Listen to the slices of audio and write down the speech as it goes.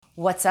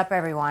What's up,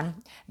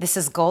 everyone? This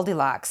is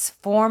Goldilocks,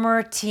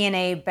 former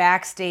TNA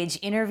backstage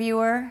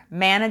interviewer,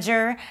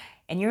 manager,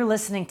 and you're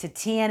listening to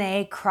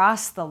TNA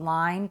Cross the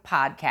Line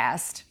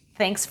podcast.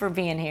 Thanks for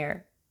being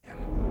here.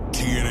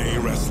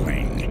 TNA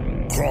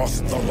Wrestling,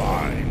 Cross the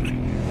Line.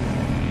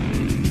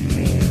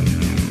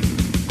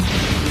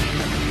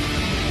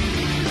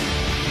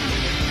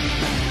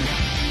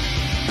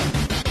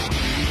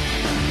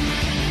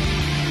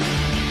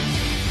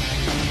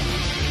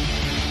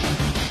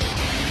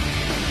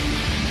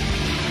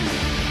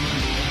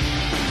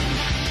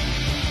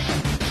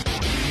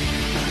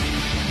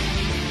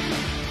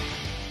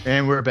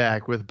 And we're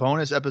back with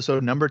bonus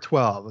episode number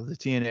 12 of the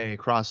TNA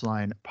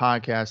Crossline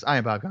podcast. I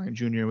am Bob Conklin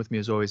Jr. With me,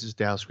 as always, is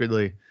Dallas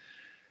Gridley.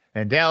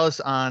 And Dallas,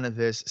 on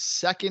this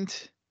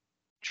second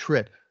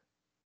trip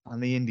on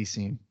the indie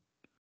scene,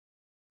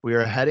 we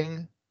are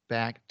heading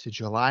back to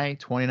July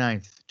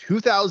 29th,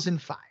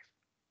 2005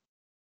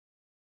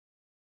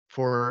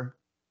 for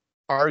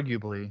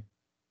arguably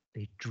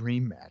a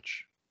dream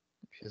match.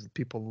 Because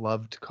people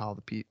love to call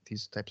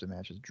these types of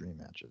matches dream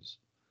matches,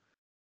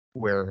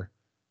 where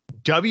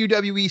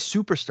WWE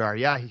superstar,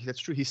 yeah, that's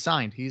true. He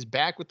signed. He's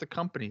back with the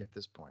company at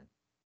this point.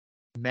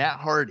 Matt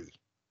Hardy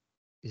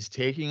is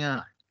taking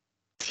on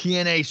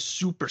TNA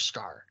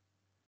superstar,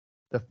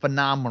 the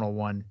phenomenal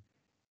one,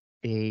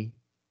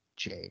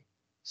 AJ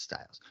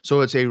Styles.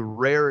 So it's a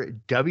rare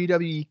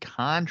WWE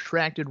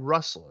contracted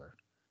wrestler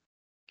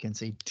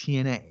against a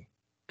TNA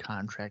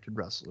contracted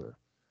wrestler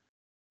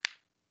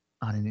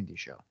on an indie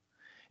show.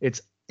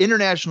 It's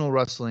International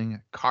Wrestling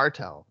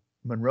Cartel,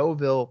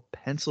 Monroeville,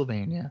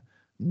 Pennsylvania.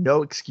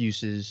 No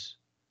excuses.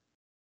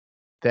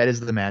 That is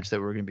the match that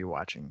we're going to be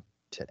watching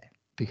today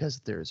because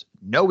there's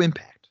no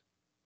Impact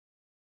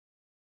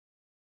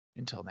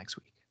until next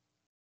week.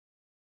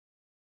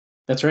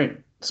 That's right.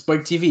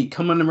 Spike TV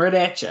coming right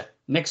at you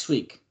next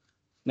week,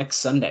 next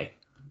Sunday.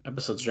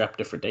 Episodes drop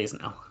different days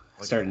now,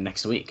 starting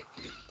next week.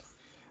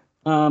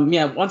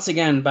 Once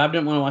again, Bob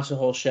didn't want to watch the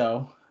whole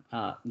show.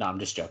 No, I'm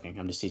just joking.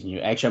 I'm just teasing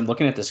you. Actually, I'm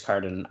looking at this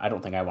card, and I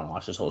don't think I want to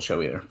watch this whole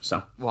show either.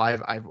 So, well,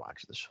 I've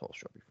watched this whole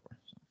show before.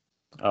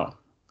 Oh,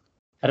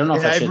 I don't know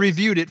if I've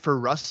reviewed it for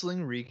Wrestling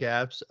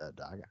Recaps.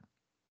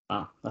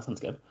 Oh, that sounds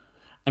good.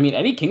 I mean,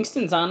 Eddie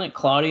Kingston's on it.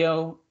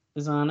 Claudio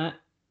is on it.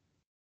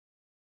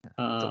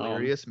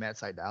 Delirious, Matt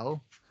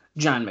Sydal.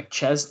 John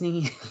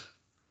McChesney.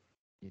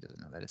 He doesn't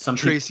know that. It's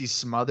Tracy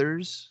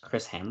Smothers.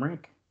 Chris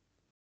Hamrick.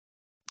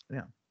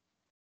 Yeah.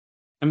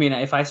 I mean,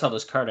 if I saw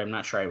this card, I'm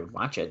not sure I would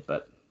watch it,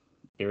 but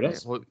here it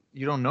is. Well,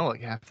 you don't know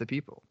like half the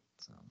people.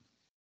 So.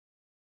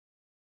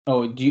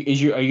 Oh,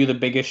 are you the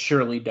biggest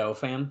Shirley Doe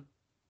fan?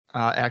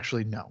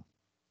 Actually, no.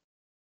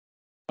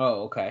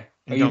 Oh, okay.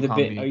 Don't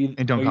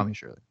call me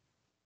Shirley.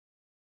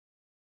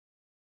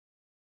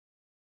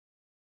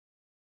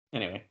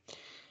 Anyway,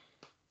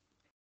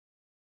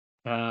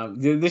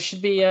 this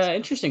should be an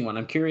interesting one.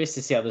 I'm curious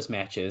to see how this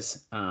match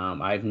is.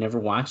 I've never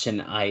watched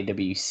an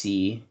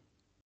IWC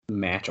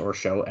match or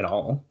show at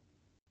all.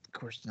 Of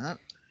course not.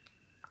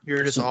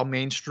 You're just all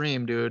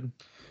mainstream, dude.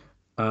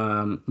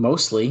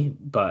 Mostly,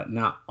 but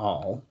not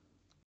all.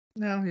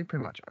 No, you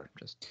pretty much are.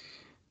 Just.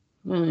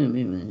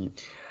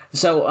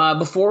 So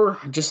before,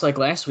 just like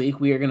last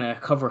week, we are going to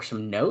cover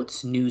some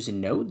news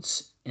and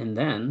notes, and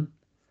then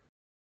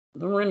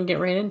we're going to get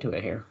right into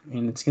it here,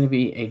 and it's going to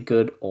be a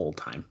good old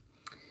time.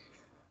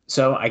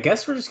 So I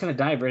guess we're just going to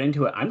dive right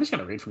into it. I'm just going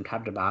to read from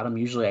top to bottom.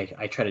 Usually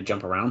I try to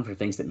jump around for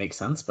things that make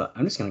sense, but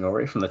I'm just going to go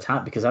right from the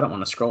top because I don't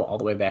want to scroll all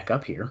the way back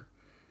up here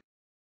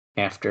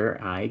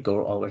after I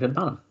go all the way to the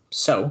bottom.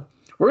 So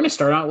we're going to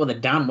start out with a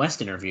Don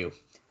West interview.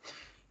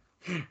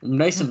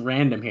 Nice and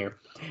random here.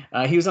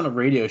 He was on a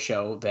radio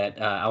show that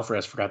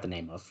Alvarez forgot the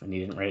name of, and he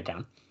didn't write it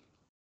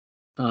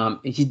down.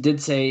 He did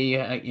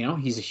say,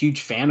 he's a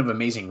huge fan of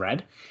Amazing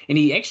Red, and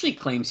he actually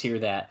claims here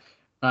that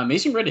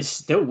Amazing Red is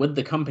still with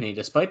the company,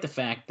 despite the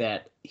fact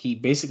that he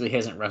basically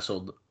hasn't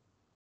wrestled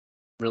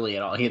really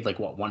at all. He had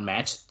one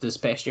match this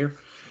past year.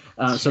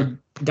 So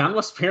Don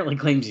West apparently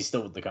claims he's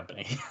still with the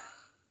company.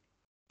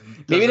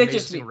 Maybe that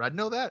just Red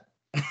know that.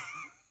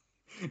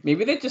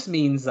 Maybe that just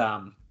means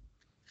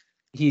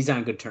he's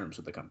on good terms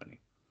with the company.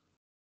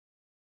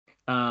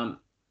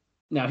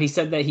 Now he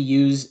said that he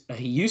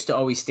used to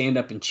always stand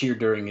up and cheer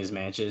during his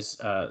matches.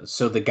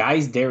 So the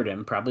guys dared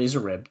him, probably as a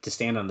rib, to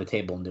stand on the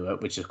table and do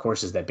it, which of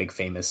course is that big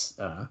famous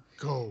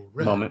go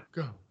Red, moment.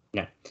 Go.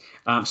 Yeah.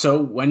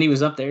 So when he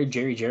was up there,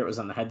 Jerry Jarrett was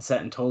on the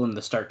headset and told him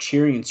to start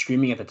cheering and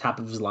screaming at the top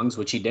of his lungs,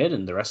 which he did,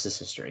 and the rest is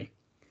history.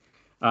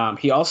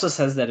 He also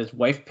says that his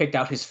wife picked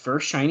out his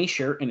first shiny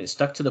shirt, and it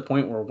stuck to the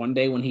point where one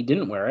day when he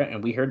didn't wear it,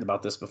 and we heard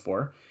about this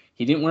before,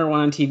 he didn't wear one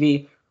on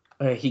TV.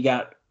 He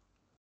got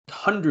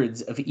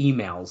hundreds of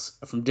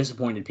emails from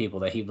disappointed people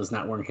that he was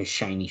not wearing his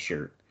shiny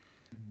shirt.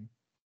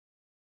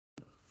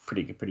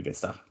 Pretty good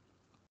stuff.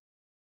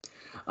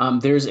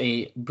 There's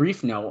a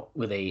brief note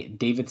with a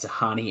David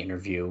Zahani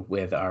interview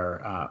with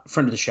our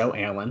friend of the show,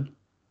 Alan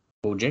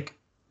Bojic.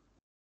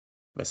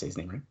 If I say his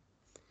name right.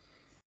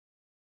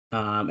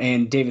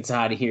 And David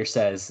Zahadi here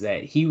says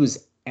that he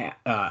was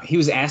he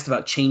was asked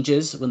about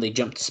changes when they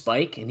jumped to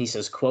Spike, and he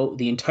says, quote,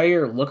 "The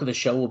entire look of the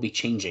show will be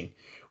changing.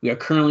 We are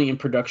currently in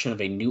production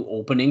of a new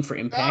opening for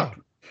Impact,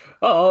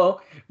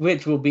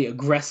 which will be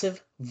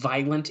aggressive,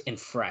 violent, and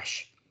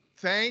fresh."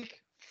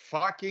 Thank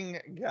fucking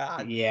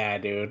God. Yeah,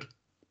 dude.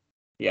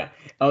 Yeah.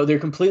 Oh, they're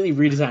completely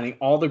redesigning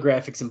all the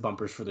graphics and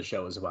bumpers for the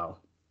show as well.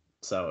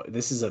 So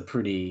this is a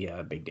pretty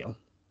big deal.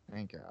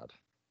 Thank God.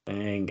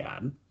 Thank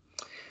God.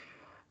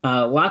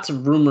 Lots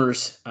of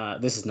rumors.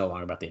 This is no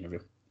longer about the interview.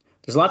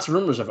 There's lots of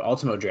rumors of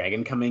Ultimo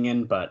Dragon coming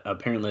in, but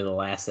apparently the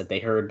last that they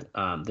heard,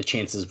 the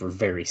chances were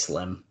very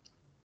slim.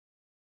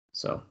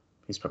 So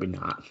he's probably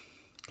not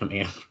coming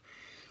in.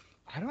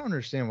 I don't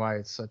understand why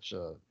it's such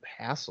a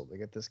hassle to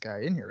get this guy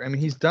in here. I mean,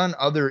 he's done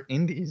other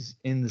indies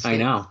in the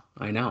States.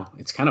 I know.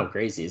 It's kind of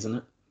crazy, isn't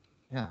it?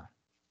 Yeah.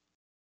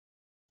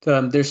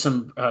 There's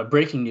some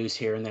breaking news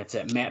here, and that's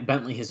that Matt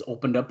Bentley has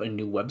opened up a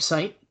new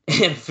website,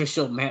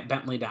 official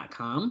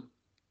mattbentley.com.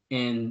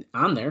 And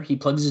on there, he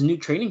plugs his new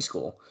training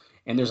school.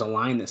 And there's a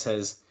line that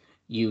says,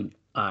 "You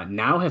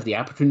now have the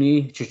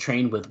opportunity to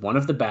train with one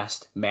of the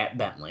best, Matt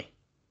Bentley."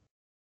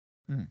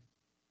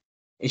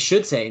 It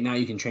should say, "Now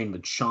you can train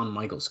with Shawn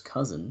Michaels'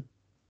 cousin."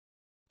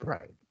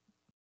 Right.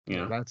 You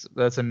know?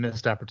 That's a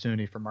missed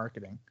opportunity for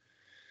marketing.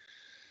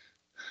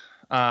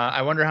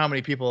 I wonder how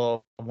many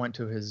people went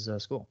to his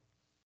school.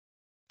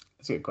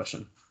 That's a good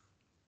question.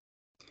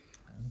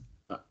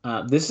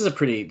 This is a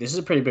pretty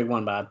big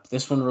one, Bob.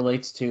 This one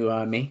relates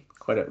to me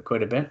quite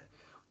a bit,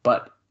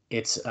 but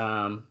it's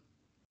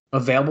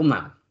available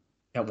now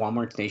at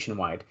Walmart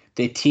nationwide.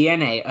 The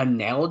TNA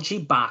Analogy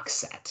box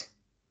set.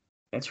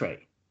 That's right,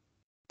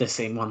 the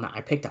same one that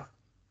I picked up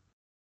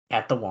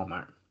at the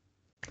Walmart,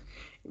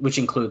 which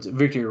includes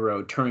Victory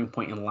Road, Turning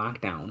Point, and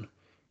Lockdown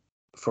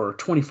for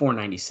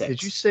 $24.96.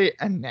 Did you say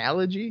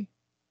analogy?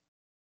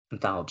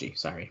 Anthology.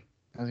 Sorry.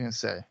 I was gonna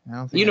say. I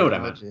don't think you know what I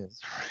meant. is.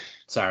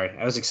 Sorry,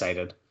 I was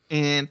excited.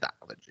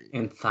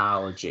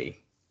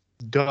 Anthology.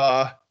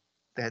 Duh.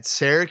 That's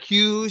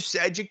Syracuse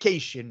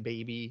education,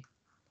 baby.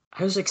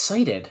 I was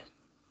excited.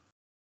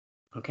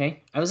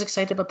 Okay, I was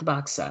excited about the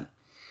box set.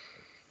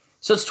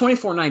 So it's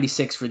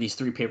 $24.96 for these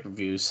 3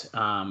 pay-per-views.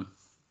 And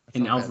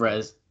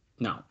Alvarez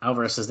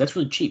says that's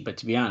really cheap. But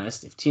to be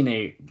honest, if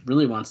TNA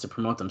really wants to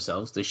promote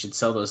themselves, they should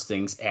sell those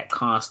things at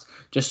cost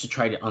just to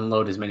try to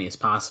unload as many as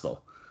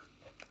possible.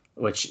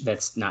 Which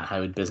that's not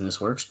how business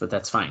works, but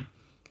that's fine.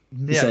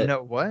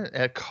 What?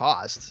 At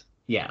cost?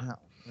 Yeah.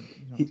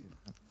 No.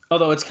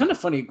 Although it's kind of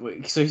funny.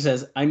 So he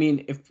says, I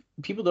mean, if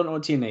people don't know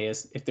what TNA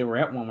is, if they were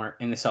at Walmart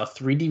and they saw a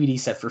 3 DVD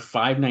set for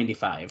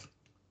 $5.95,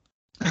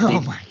 oh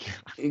my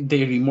God,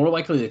 they'd be more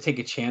likely to take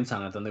a chance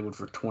on it than they would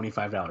for a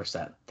 $25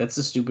 set. That's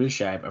the stupidest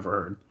shit I've ever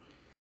heard.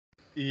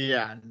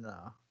 Yeah,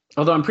 no.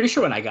 Although I'm pretty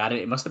sure when I got it,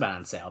 it must have been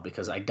on sale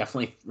because I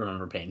definitely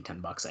remember paying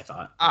 $10. I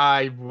thought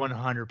I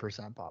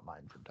 100% bought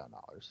mine for $10.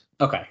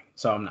 Okay,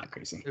 so I'm not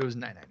crazy. It was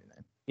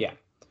 $9.99. Yeah.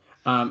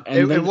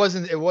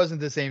 It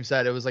wasn't the same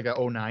set. It was like a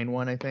 2009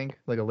 one, I think,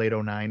 like a late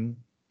 2009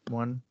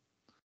 one,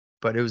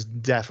 but it was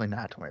definitely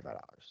not $25.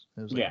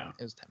 It was it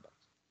was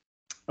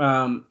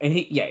 $10. And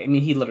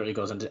he literally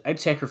goes into, I'd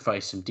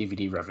sacrifice some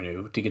DVD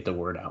revenue to get the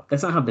word out.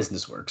 That's not how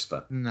business works,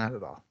 but not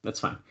at all. That's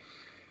fine.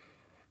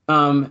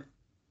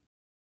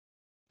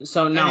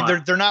 So now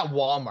they're not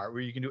Walmart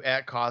where you can do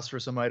at cost for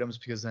some items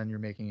because then you're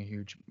making a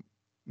huge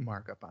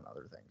markup on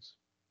other things.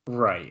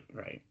 Right.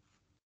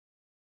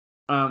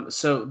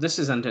 So this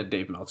is into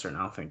Dave Meltzer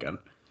now, thank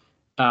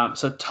God.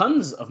 So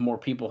tons of more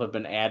people have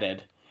been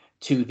added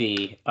to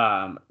the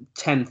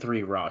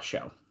 10-3 Raw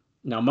show.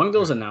 Now, among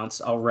those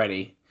announced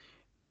already,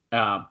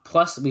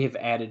 plus we have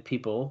added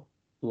people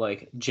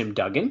like Jim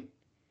Duggan,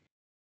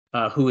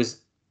 who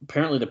is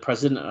apparently the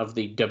president of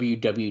the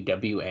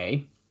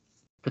WWWA,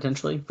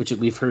 potentially, which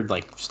we've heard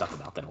like stuff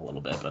about that a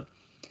little bit.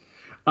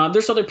 But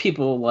there's other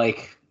people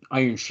like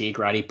Iron Sheik,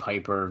 Roddy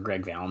Piper,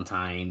 Greg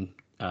Valentine,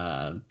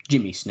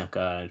 Jimmy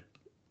Snuka,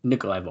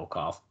 Nikolai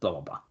Volkov, blah,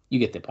 blah, blah. You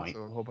get the point.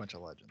 So a whole bunch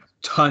of legends.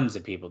 Tons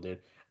of people, dude.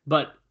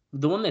 But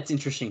the one that's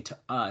interesting to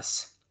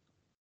us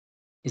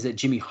is that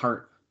Jimmy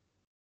Hart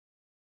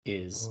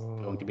is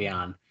going to be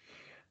on,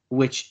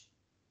 which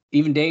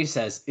even Dave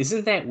says,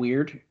 isn't that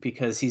weird?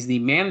 Because he's the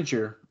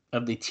manager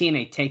of the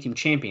TNA Tag Team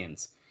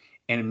Champions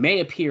and may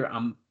appear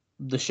on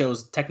the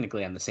shows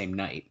technically on the same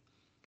night.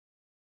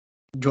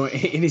 And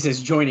he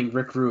says joining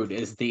Rick Rude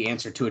is the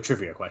answer to a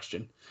trivia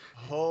question.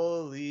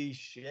 Holy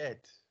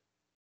shit.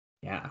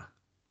 Yeah.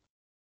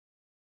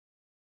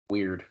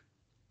 Weird.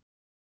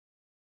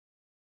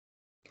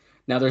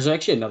 Now, there's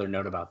actually another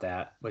note about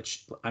that,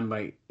 which I'm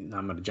going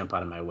to jump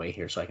out of my way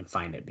here so I can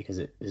find it because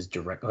it is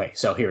direct. Okay,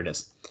 so here it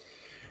is.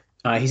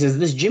 He says,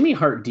 this Jimmy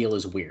Hart deal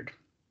is weird.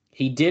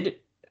 He did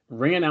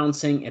ring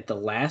announcing at the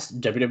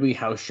last WWE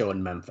house show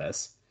in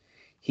Memphis.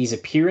 He's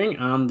appearing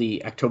on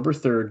the October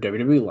 3rd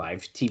WWE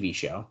Live TV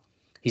show.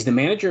 He's the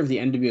manager of the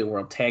NWA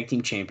World Tag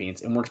Team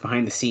Champions and works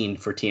behind the scene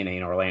for TNA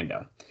in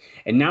Orlando.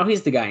 And now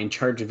he's the guy in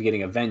charge of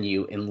getting a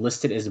venue and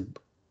listed as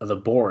the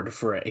board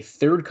for a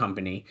third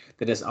company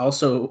that is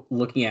also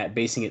looking at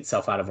basing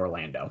itself out of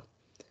Orlando.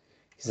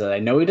 He said, I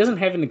know he doesn't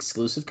have an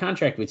exclusive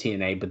contract with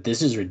TNA, but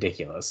this is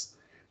ridiculous.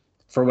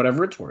 For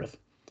whatever it's worth,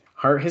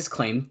 Hart has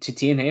claimed to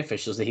TNA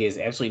officials that he has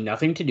absolutely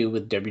nothing to do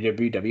with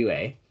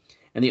WWA,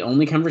 and the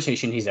only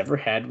conversation he's ever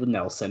had with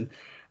Nelson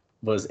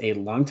was a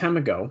long time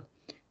ago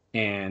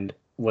and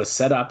was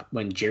set up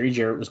when Jerry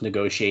Jarrett was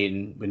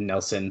negotiating with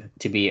Nelson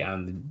to be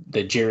on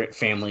the Jarrett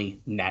family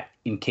net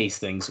in case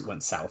things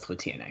went south with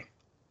TNA.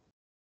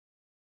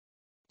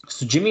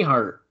 So Jimmy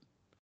Hart,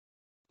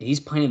 he's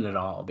playing it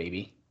all,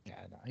 baby. Yeah,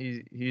 no,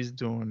 he's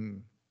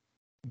doing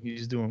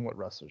what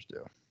wrestlers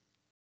do.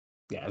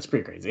 Yeah, it's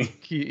pretty crazy.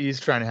 He's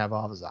trying to have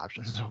all of his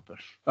options open.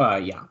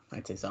 Yeah,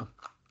 I'd say so.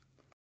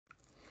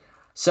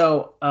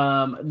 So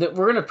we're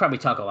going to probably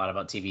talk a lot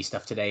about TV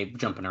stuff today,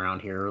 jumping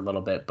around here a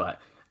little bit, but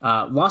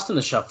Lost in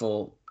the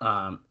Shuffle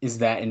is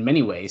that in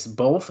many ways,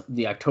 both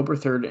the October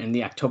 3rd and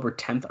the October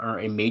 10th are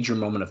a major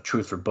moment of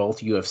truth for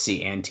both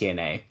UFC and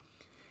TNA.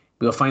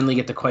 We'll finally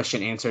get the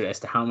question answered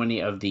as to how many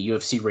of the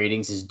UFC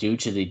ratings is due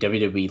to the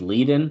WWE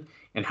lead-in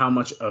and how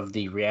much of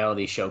the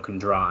reality show can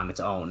draw on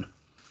its own.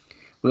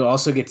 We'll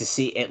also get to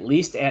see, at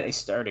least as a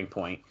starting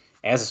point,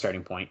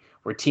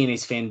 where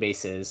TNA's fan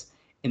base is.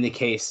 In this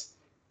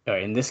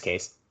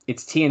case,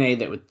 it's TNA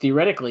that would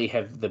theoretically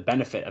have the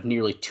benefit of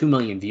nearly 2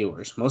 million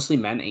viewers, mostly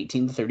men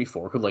 18 to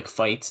 34, who like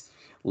fights,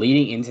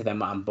 leading into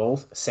them on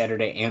both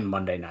Saturday and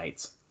Monday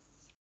nights.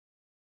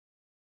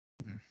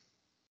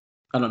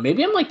 I don't know,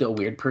 maybe I'm like the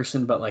weird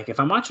person, but like if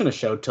I'm watching a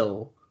show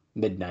till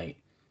midnight,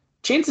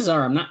 chances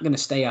are I'm not going to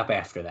stay up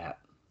after that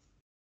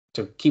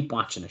to keep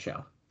watching a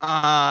show.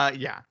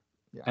 Yeah.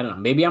 I don't know.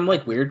 Maybe I'm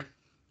like weird.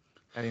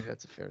 I think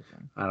that's a fair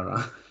thing. I don't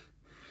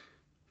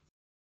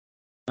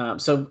know.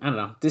 So I don't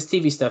know. This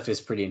TV stuff is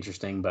pretty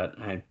interesting, but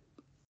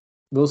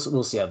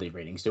we'll see how the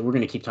ratings do. We're going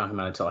to keep talking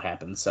about it until it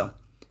happens. So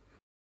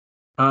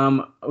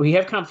we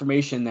have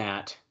confirmation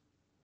that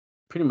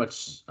pretty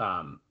much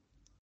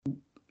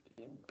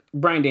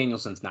Bryan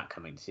Danielson's not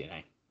coming to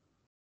TNA.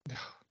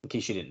 In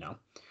case you didn't know.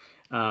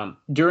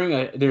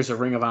 There's a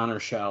Ring of Honor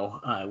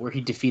show where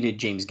he defeated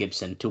James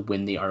Gibson to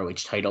win the ROH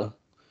title.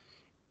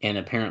 And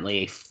apparently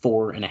a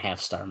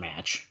 4.5-star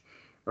match,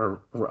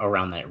 or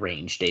around that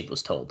range, Dave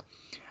was told.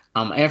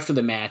 After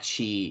the match,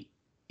 he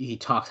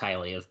talked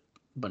highly of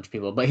a bunch of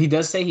people, but he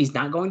does say he's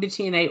not going to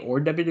TNA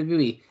or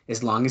WWE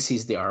as long as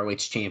he's the ROH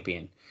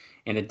champion.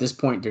 And at this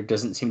point, there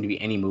doesn't seem to be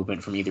any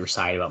movement from either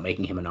side about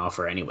making him an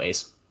offer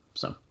anyways.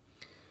 So,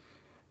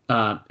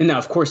 and now,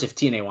 of course, if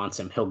TNA wants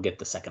him, he'll get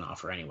the second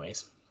offer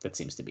anyways. That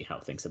seems to be how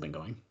things have been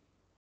going.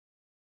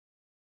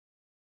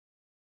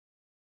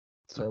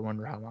 So I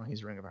wonder how long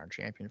he's Ring of Honor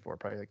champion for.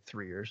 Probably like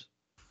 3 years.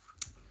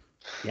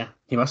 Yeah,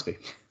 he must be.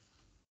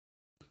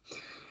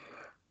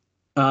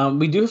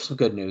 We do have some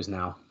good news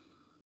now.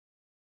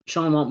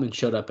 Sean Waltman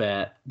showed up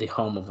at the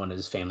home of one of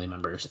his family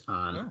members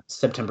on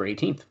September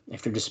 18th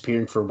after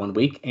disappearing for 1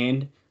 week,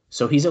 and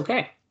so he's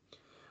okay.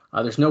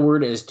 There's no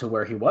word as to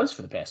where he was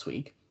for the past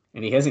week,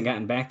 and he hasn't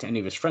gotten back to any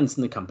of his friends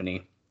in the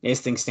company. As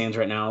things stand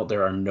right now,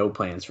 there are no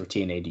plans for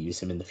TNA to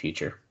use him in the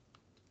future.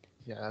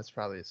 Yeah, that's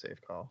probably a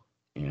safe call.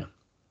 Yeah.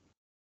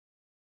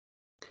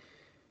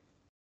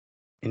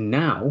 And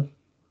now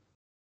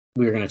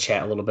we're going to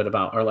chat a little bit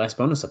about our last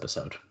bonus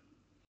episode.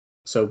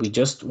 So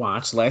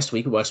last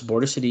week, we watched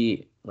Border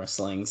City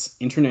Wrestling's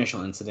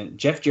International Incident.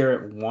 Jeff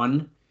Jarrett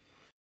won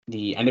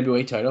the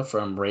NWA title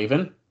from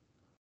Raven.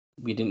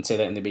 We didn't say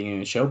that in the beginning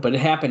of the show, but it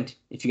happened.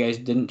 If you guys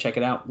didn't check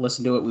it out,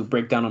 listen to it. We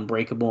break down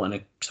Unbreakable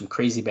and some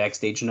crazy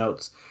backstage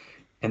notes,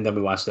 and then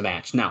we watched the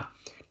match. Now,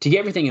 to get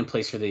everything in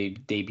place for the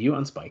debut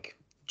on Spike,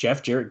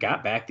 Jeff Jarrett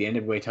got back the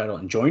NWA title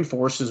and joined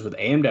forces with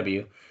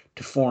AMW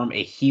to form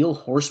a heel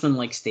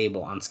horseman-like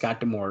stable on Scott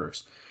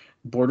D'Amor's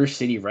Border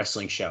City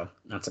Wrestling show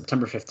on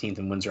September 15th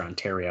in Windsor,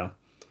 Ontario.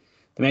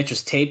 The match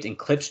was taped and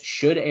clips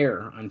should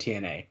air on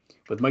TNA,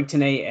 with Mike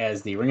Tenay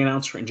as the ring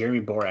announcer and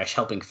Jeremy Borash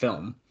helping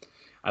film.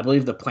 I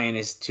believe the plan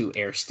is to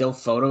air still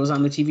photos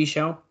on the TV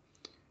show.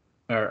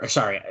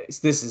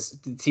 This is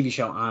the TV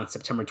show on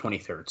September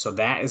 23rd, so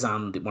that is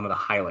on one of the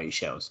highlight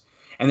shows.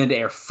 And then to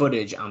air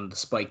footage on the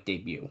Spike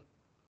debut.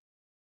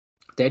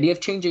 The idea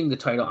of changing the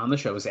title on the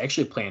show was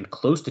actually planned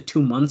close to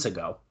 2 months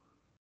ago.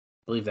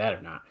 Believe that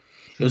or not.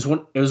 It was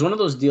one of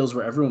those deals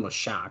where everyone was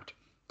shocked.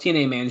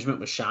 TNA management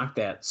was shocked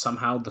that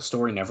somehow the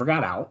story never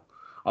got out,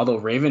 although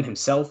Raven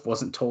himself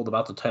wasn't told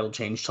about the title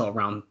change till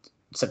around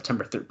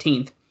September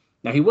 13th.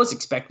 Now, he was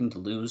expecting to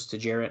lose to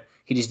Jarrett.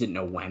 He just didn't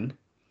know when.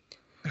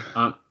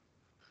 And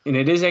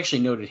it is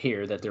actually noted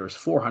here that there was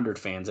 400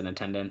 fans in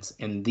attendance,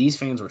 and these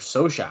fans were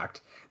so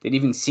shocked they'd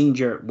even seen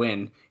Jarrett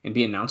win and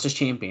be announced as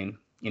champion.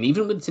 And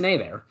even with Tenay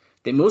there,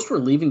 that most were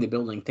leaving the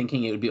building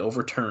thinking it would be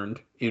overturned.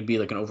 It would be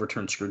like an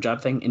overturned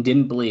screwjob thing, and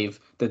didn't believe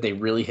that they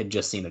really had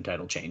just seen a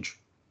title change.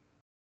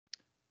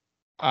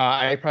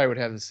 I probably would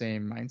have the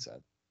same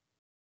mindset.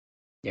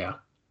 Yeah,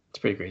 it's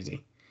pretty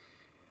crazy.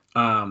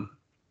 And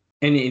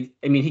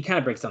he kind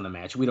of breaks down the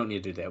match. We don't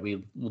need to do that.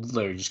 We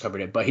literally just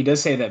covered it. But he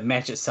does say that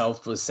match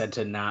itself was said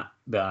to not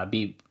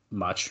be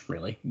much,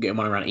 really. It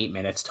went around 8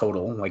 minutes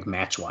total, like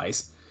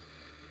match-wise.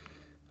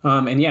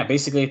 And yeah,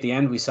 basically at the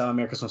end, we saw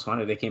America's Most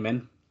Wanted. They came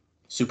in,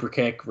 super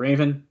kick,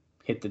 Raven,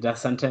 hit the death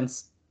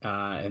sentence,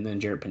 and then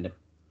Jarrett pinned him.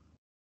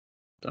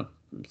 So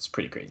it's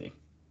pretty crazy.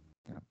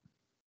 Yeah.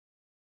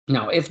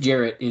 Now, if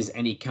Jarrett is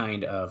any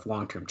kind of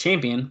long-term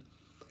champion,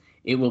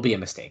 it will be a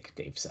mistake,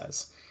 Dave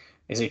says.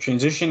 As a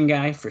transition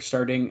guy for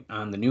starting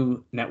on the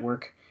new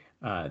network,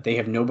 they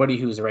have nobody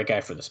who's the right guy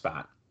for the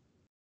spot.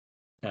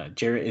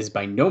 Jarrett is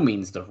by no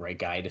means the right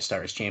guy to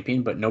start as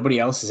champion, but nobody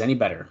else is any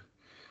better.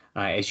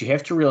 As you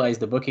have to realize,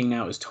 the booking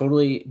now is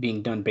totally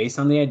being done based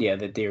on the idea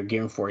that they are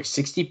gearing for a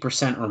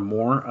 60% or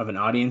more of an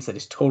audience that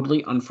is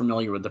totally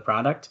unfamiliar with the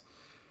product.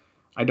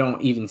 I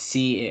don't even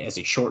see it as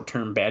a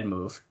short-term bad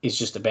move. It's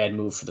just a bad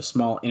move for the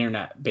small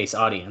internet-based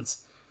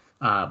audience.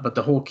 But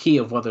the whole key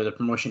of whether the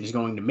promotion is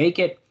going to make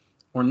it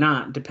or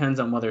not depends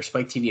on whether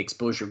Spike TV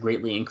exposure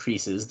greatly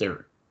increases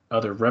their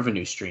other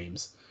revenue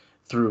streams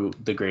through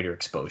the greater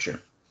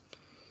exposure.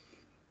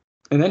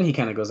 And then he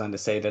kind of goes on to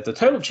say that the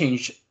title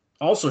change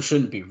also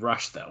shouldn't be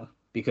rushed, though,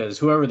 because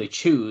whoever they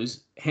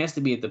choose has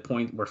to be at the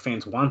point where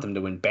fans want them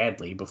to win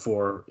badly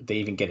before they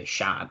even get a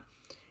shot.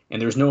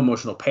 And there's no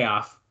emotional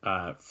payoff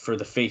for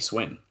the face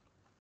win.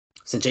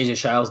 Since AJ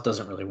Styles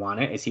doesn't really want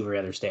it, as he would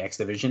rather stay X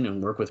Division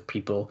and work with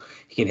people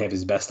he can have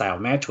his best style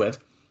match with,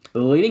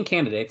 the leading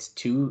candidates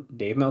to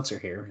Dave Meltzer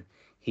here,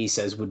 he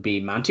says, would be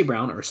Monty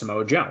Brown or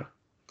Samoa Joe.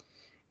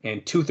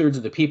 And 2/3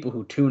 of the people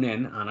who tune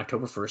in on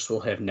October 1st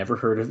will have never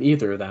heard of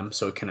either of them,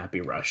 so it cannot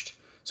be rushed.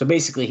 So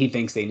basically, he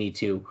thinks they need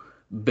to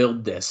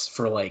build this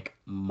for like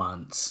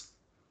months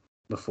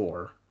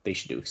before they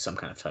should do some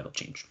kind of title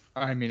change.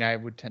 I mean, I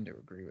would tend to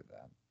agree with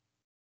that.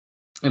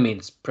 I mean,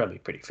 it's probably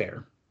pretty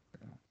fair.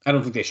 I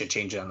don't think they should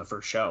change it on the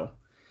first show.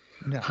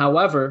 No.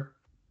 However,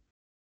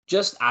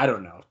 I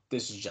don't know.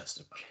 This is just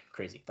a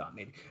crazy thought,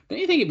 maybe. Don't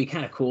you think it'd be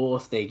kind of cool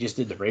if they just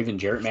did the Raven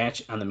Jarrett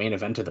match on the main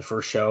event of the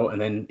first show,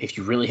 and then if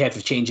you really had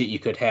to change it, you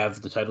could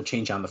have the title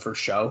change on the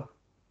first show?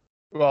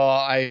 Well,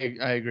 I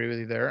agree with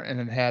you there. And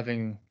then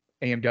having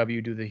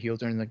AMW do the heel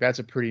turn, like that's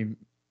a pretty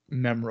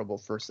memorable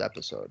first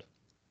episode.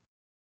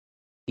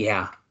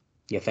 Yeah,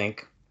 you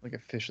think? Like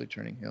officially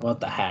turning heel. What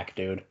the heck,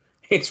 dude?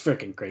 It's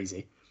freaking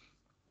crazy.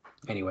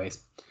 Anyways,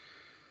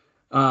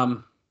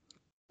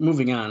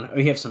 moving on,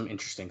 we have some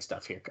interesting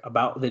stuff here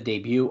about the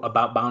debut,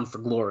 about Bound for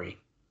Glory.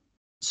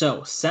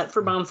 So, set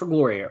for Bound for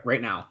Glory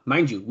right now.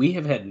 Mind you, we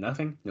have had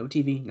nothing, no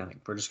TV,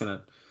 nothing. We're just going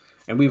to,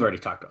 and we've already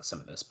talked about some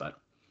of this, but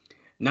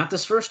not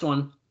this first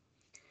one.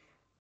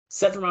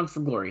 Set for Bound for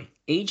Glory,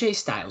 AJ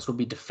Styles will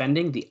be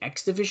defending the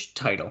X Division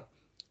title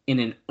in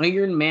an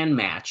Iron Man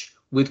match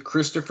with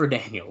Christopher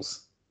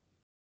Daniels.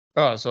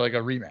 Oh, so like a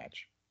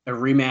rematch. A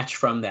rematch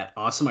from that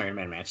awesome Iron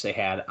Man match they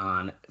had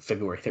on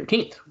February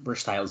 13th, where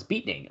Styles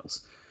beat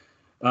Daniels,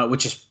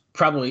 which is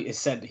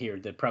said here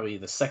that probably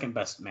the second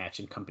best match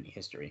in company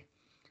history.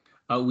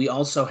 We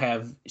also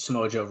have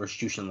Samoa Joe versus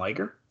Jushin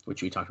Liger,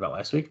 which we talked about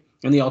last week,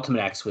 and the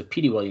Ultimate X with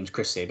Petey Williams,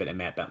 Chris Sabin, and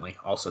Matt Bentley,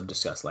 also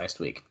discussed last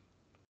week.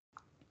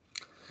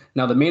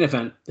 Now, the main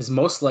event is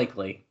most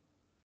likely...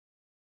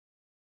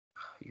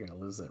 You're going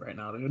to lose it right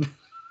now, dude.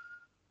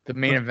 The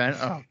main event?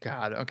 Oh,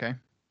 God. Okay.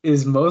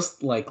 Is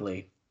most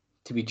likely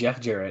to be Jeff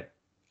Jarrett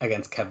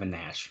against Kevin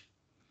Nash.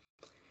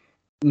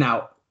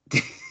 Now...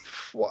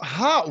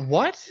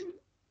 What?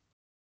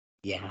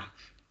 Yeah.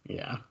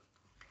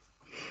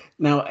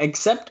 Now,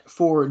 except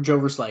for Joe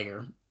vs.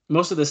 Liger,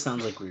 most of this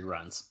sounds like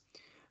reruns.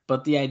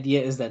 But the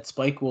idea is that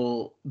Spike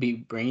will be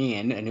bringing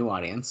in a new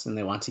audience, and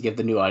they want to give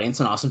the new audience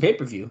an awesome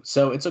pay-per-view.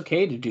 So it's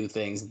okay to do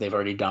things that they've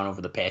already done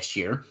over the past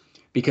year,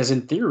 because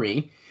in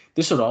theory,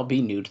 this would all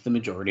be new to the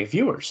majority of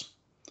viewers.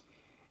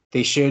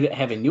 They should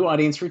have a new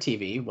audience for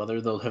TV.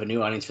 Whether they'll have a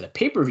new audience for the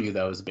pay-per-view,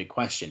 though, is a big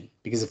question.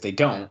 Because if they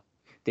don't,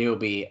 they will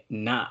be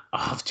not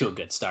off to a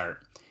good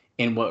start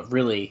in what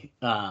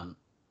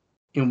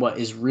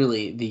is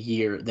really the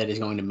year that is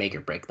going to make or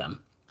break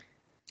them.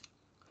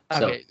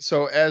 Okay,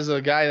 so as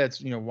a guy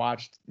that's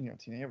watched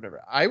TNA or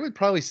whatever, I would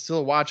probably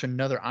still watch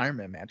another Iron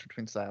Man match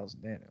between Styles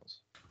and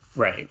Daniels.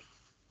 Right.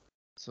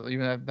 So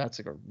even that's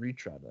like a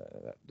retread.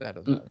 That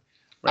doesn't matter.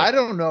 Right. I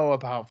don't know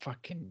about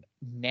fucking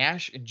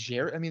Nash and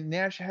Jarrett. I mean,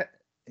 Nash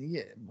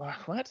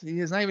what? He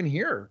is not even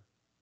here.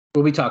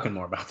 We'll be talking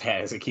more about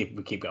that as we keep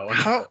going.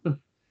 How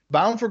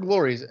Bound for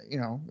Glory is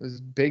this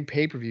big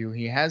pay-per-view.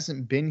 He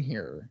hasn't been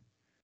here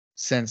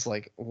since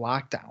like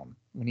lockdown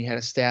when he had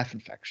a staph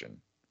infection.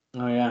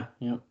 Oh yeah.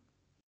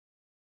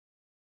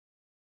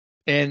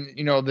 And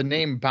the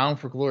name Bound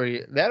for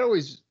Glory, I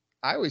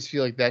always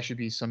feel like that should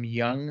be some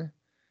young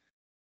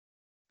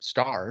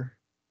star,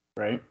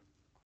 right?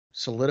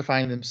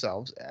 Solidifying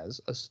themselves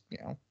as a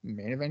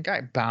main event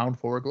guy, bound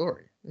for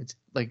glory. It's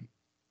like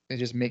it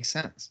just makes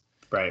sense,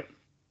 right?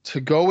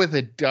 To go with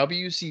a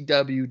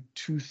WCW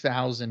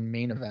 2000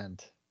 main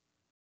event,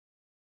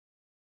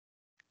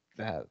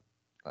 that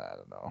I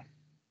don't know.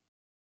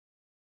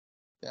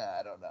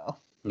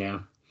 Yeah.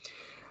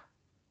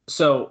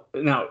 So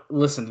now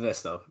listen to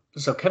this though.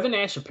 So Kevin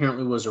Nash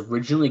apparently was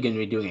originally going to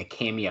be doing a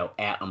cameo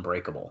at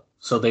Unbreakable.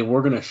 So they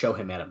were going to show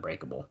him at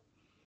Unbreakable.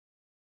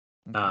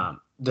 Okay.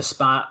 the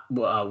spot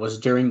was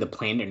during the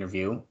planned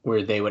interview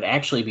where they would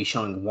actually be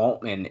showing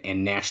Waltman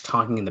and Nash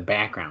talking in the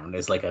background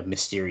as like a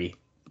mystery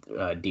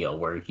deal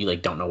where you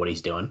like don't know what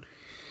he's doing.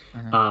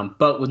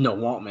 But with no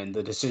Waltman,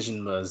 the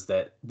decision was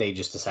that they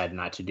just decided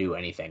not to do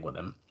anything with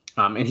him.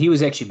 And he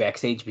was actually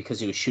backstage because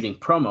he was shooting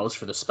promos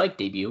for the Spike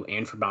debut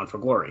and for Bound for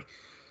Glory.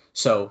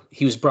 So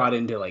he was brought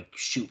in to like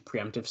shoot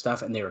preemptive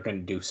stuff, and they were going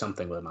to do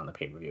something with him on the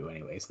pay-per-view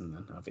anyways. And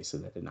then obviously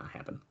that did not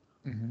happen.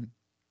 Mm-hmm.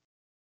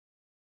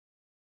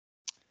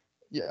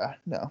 Yeah,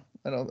 no,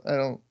 I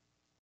don't.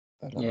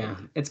 Yeah,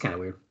 it's kind of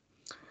weird.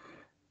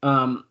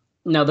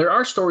 Now, there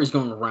are stories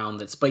going around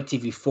that Spike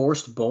TV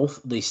forced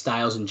both the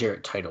Styles and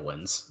Jarrett title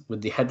wins,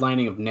 with the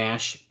headlining of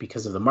Nash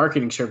because of the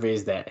marketing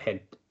surveys that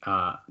had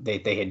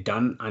they had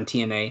done on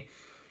TNA.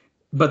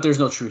 But there's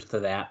no truth to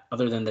that,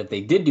 other than that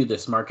they did do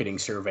this marketing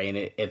survey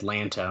in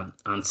Atlanta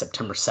on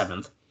September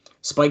 7th.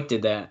 Spike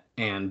did that,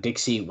 and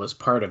Dixie was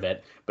part of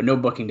it, but no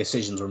booking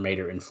decisions were made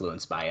or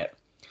influenced by it.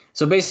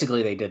 So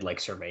basically, they did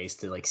like surveys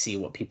to like see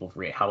what people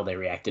how they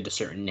reacted to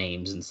certain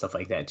names and stuff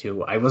like that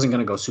too. I wasn't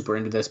gonna go super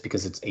into this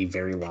because it's a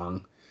very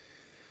long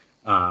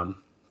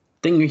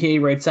thing he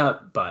writes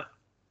up, but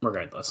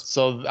regardless.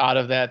 So out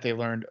of that, they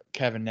learned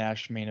Kevin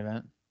Nash main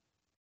event.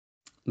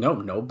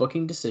 No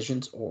booking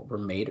decisions were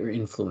made or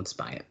influenced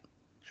by it.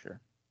 Sure.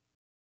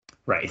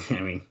 Right. I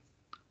mean,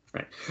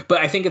 right.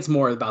 But I think it's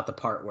more about the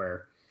part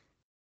where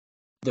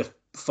the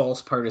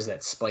false part is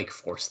that Spike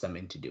forced them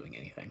into doing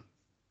anything.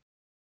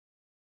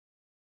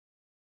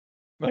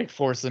 Like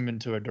force them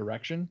into a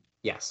direction?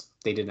 Yes,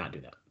 they did not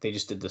do that. They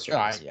just did the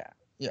surveys.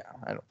 Yeah,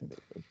 I don't think they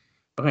did.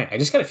 Okay, I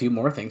just got a few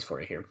more things for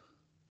you here.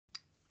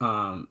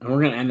 And we're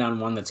going to end on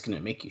one that's going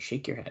to make you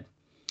shake your head.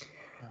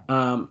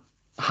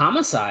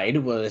 Homicide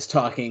was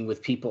talking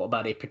with people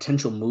about a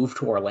potential move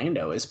to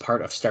Orlando as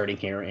part of starting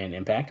here in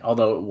Impact,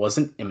 although it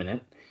wasn't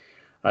imminent.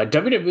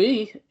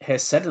 WWE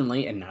has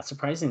suddenly, and not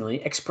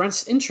surprisingly,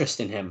 expressed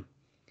interest in him.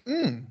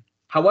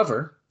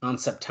 However, on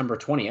September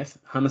 20th,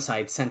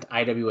 Homicide sent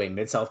IWA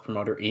Mid-South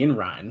promoter Ian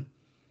Ryan,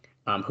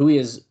 who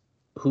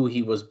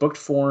he was booked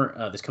for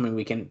this coming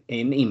weekend,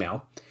 an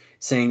email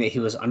saying that he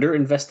was under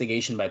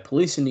investigation by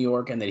police in New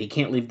York and that he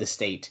can't leave the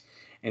state,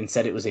 and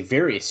said it was a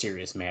very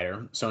serious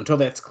matter. So until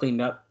that's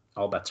cleaned up,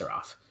 all bets are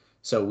off.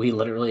 So we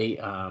literally,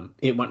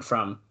 it went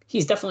from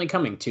he's definitely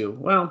coming to,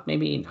 well,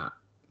 maybe not.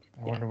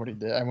 I wonder what he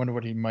did. I wonder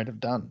what he might have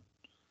done.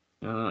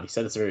 I don't know. He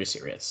said it's very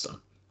serious. So.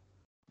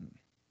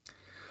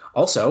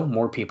 Also,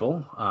 more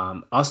people,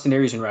 Austin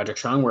Aries and Roderick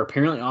Strong were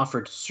apparently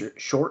offered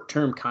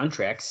short-term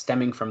contracts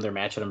stemming from their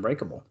match at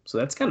Unbreakable. So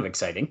that's kind of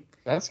exciting.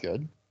 That's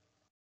good.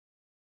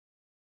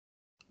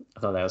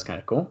 I thought that was kind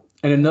of cool.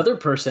 And another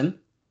person,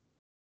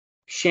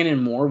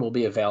 Shannon Moore, will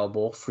be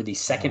available for the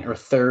second or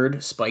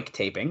third Spike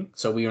taping.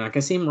 So we're not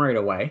going to see him right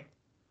away,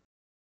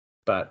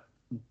 but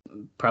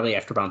probably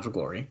after Bound for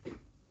Glory.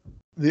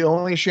 The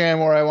only Shannon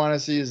Moore I want to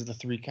see is the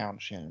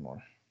 3-count Shannon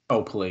Moore.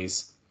 Oh,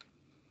 please.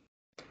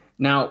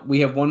 Now, we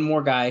have one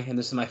more guy, and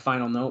this is my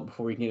final note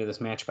before we get into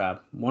this match,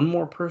 Bob. One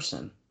more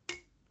person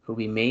who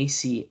we may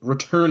see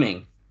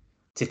returning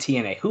to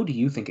TNA. Who do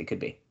you think it could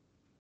be?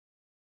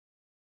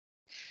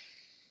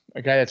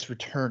 A guy that's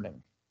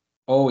returning.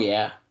 Oh,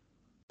 yeah.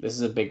 This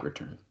is a big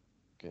return.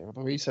 Okay, well, the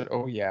way you said,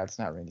 oh, yeah, it's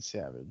not Randy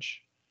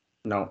Savage.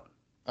 No.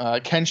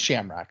 Ken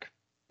Shamrock.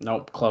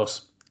 Nope,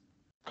 close.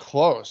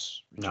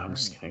 Close. No, I'm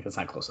just kidding. It's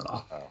not close at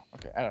all. Oh,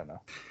 okay. I don't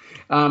know.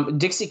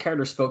 Dixie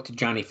Carter spoke to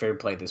Johnny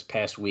Fairplay this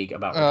past week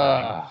about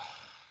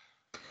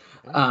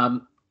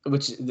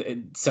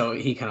returning. So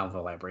he kind of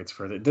elaborates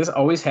further. This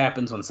always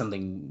happens when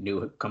something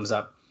new comes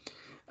up.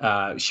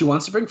 She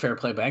wants to bring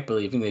Fairplay back,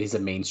 believing that he's a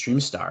mainstream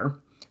star.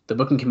 The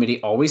booking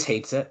committee always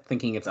hates it,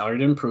 thinking it's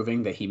already been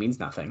proving that he means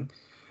nothing.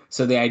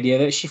 So the idea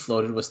that she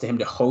floated was to him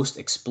to host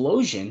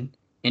Explosion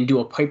and do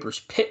a Piper's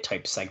Pit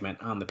type segment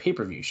on the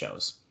pay-per-view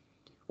shows.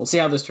 We'll see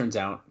how this turns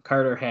out.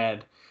 Carter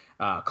had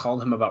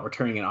called him about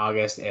returning in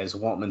August as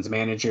Waltman's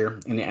manager,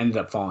 and it ended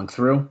up falling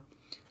through.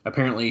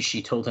 Apparently,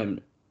 she told him.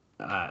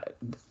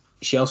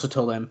 She also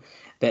told him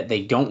that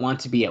they don't want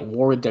to be at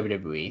war with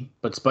WWE,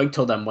 but Spike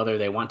told them whether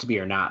they want to be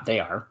or not, they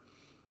are.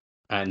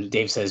 And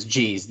Dave says,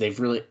 "Geez, they've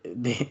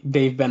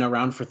been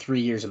around for 3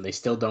 years and they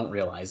still don't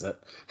realize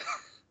it."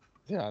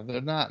 Yeah,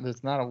 they're not.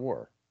 There's not a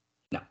war.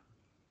 No.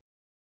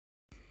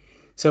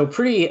 So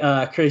pretty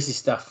crazy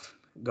stuff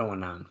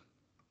going on.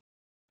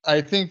 I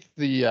think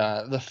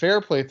the fair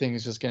play thing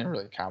is just getting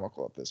really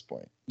comical at this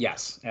point.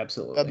 Yes,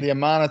 absolutely. The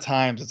amount of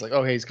times it's like,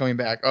 oh, hey, he's coming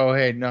back. Oh,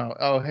 hey, no.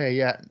 Oh, hey,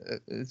 yeah.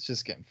 It's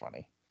just getting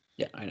funny.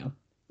 Yeah, I know.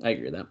 I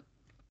agree with that.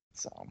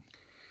 So,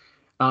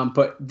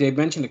 but they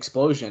mentioned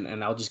Explosion,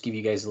 and I'll just give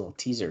you guys a little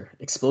teaser.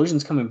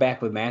 Explosion's coming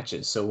back with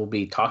matches, so we'll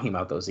be talking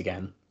about those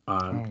again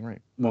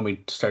when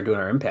we start doing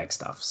our Impact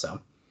stuff.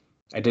 So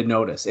I did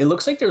notice. It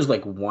looks like there's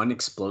like one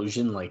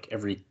Explosion like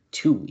every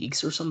 2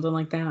 weeks or something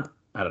like that.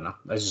 I don't know.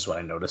 That's just what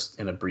I noticed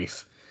in a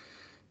brief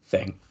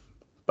thing.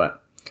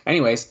 But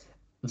anyways,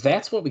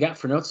 that's what we got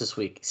for notes this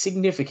week.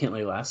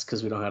 Significantly less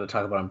because we don't have to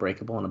talk about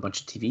Unbreakable and a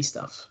bunch of TV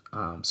stuff.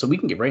 So we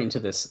can get right into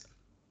this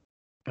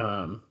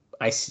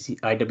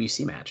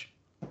IWC match.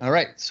 All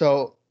right.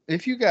 So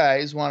if you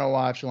guys want to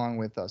watch along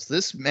with us,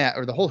 this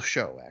or the whole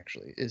show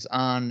actually is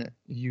on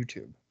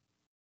YouTube.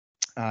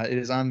 It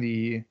is on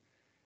the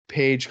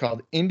page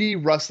called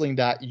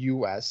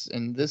indiewrestling.us,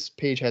 and this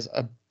page has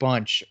a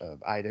bunch of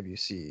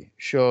IWC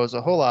shows,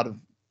 a whole lot of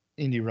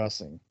indie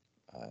wrestling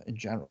in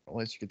general,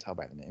 as you can tell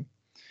by the name.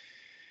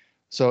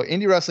 So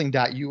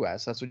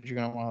indiewrestling.us, that's what you're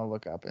going to want to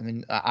look up. And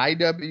then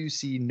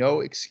IWC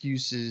No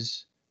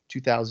Excuses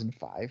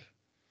 2005.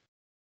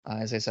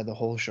 As I said, the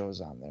whole show is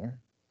on there.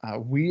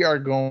 We are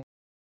going.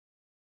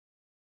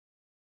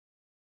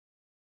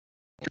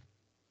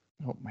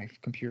 Oh, my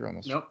computer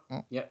almost. Nope.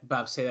 Oh. Yeah,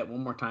 Bob, say that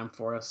one more time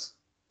for us.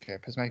 Okay,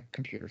 because my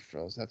computer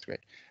froze. That's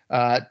great.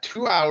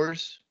 2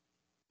 hours,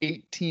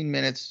 18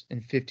 minutes,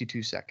 and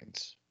 52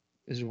 seconds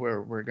is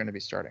where we're going to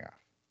be starting off.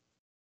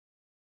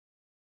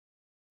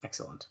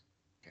 Excellent.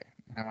 Okay,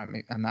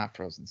 I'm not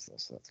frozen still,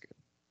 so that's good.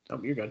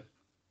 Oh, you're good.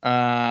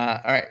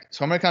 All right,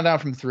 so I'm going to count down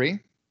from 3.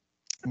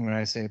 And when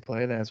I say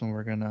play, that's when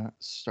we're going to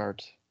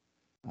start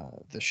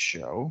the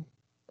show,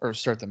 or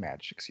start the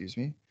match, excuse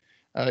me.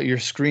 Your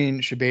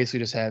screen should basically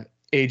just have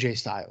AJ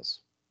Styles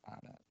on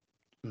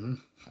it. Mm-hmm.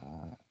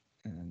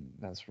 And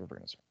that's where we're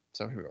going to start.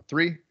 So here we go.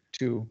 3,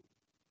 2,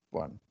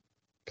 1,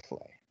 play.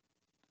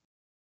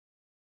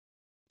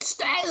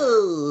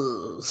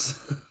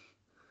 Styles!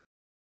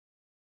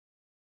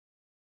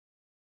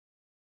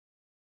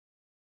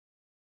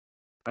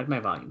 Why did my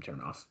volume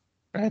turn off?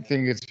 I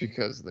think it's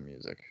because of the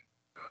music.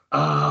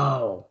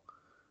 Oh,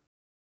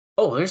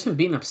 there's him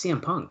beating up CM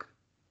Punk.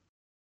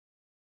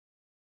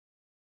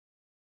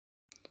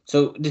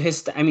 So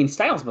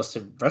Styles must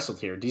have wrestled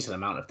here a decent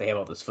amount if they have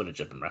all this footage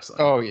of him wrestling.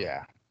 Oh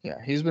yeah,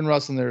 he's been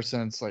wrestling there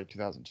since like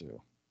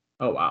 2002.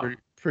 Oh wow,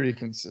 pretty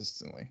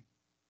consistently.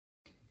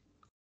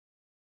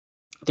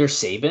 There's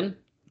Sabin.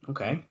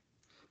 Okay.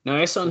 Now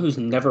as someone who's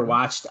never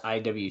watched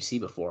IWC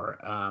before,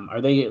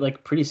 are they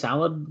like pretty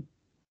solid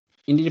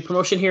indie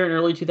promotion here in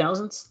early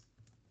 2000s?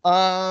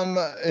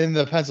 In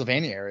the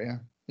Pennsylvania area,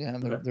 yeah,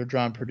 they're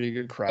drawing pretty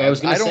good crowds. I was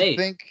gonna say,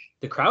 think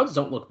the crowds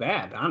don't look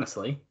bad,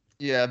 honestly.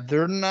 Yeah,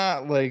 they're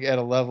not like at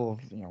a level of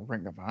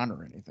Ring of Honor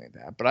or anything like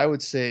that, but I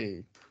would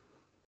say,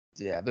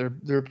 yeah,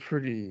 they're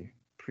pretty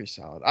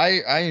solid.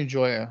 I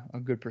enjoy a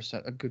good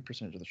percentage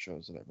of the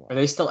shows that I've watched. Are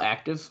they still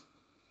active?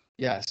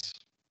 Yes.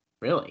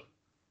 Really?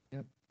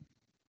 Yep.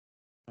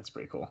 That's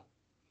pretty cool.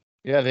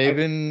 Yeah, they've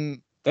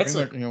been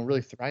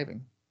really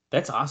thriving.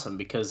 That's awesome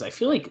because I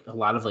feel like a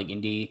lot of like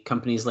indie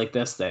companies like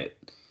this that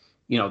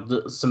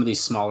some of these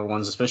smaller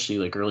ones, especially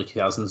like early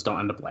 2000s, don't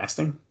end up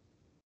lasting.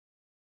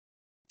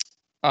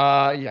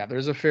 Yeah,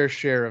 there's a fair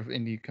share of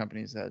indie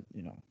companies that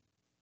kind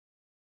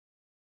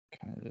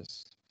of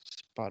just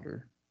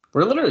sputter.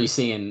 We're literally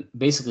seeing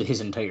basically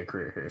his entire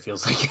career here. It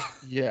feels like.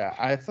 Yeah,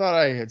 I thought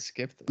I had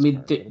skipped this. I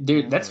mean,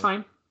 dude, that's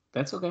fine.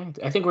 That's okay.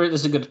 I think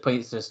this is a good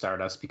place to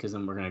start us because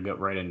then we're gonna go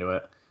right into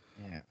it.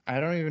 Yeah, I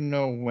don't even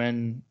know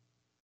when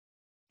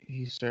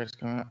he starts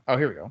coming out. Oh,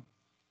 here we go.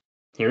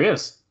 Here he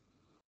is.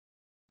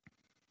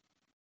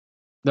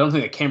 I don't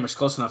think the camera's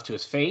close enough to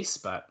his face,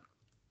 but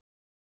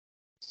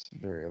it's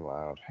very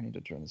loud. I need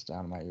to turn this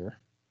down in my ear.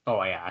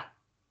 Oh yeah.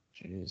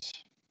 Jeez.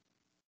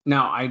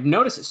 Now I've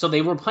noticed. So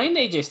they were playing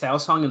the AJ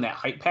Styles song in that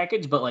hype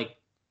package, but like,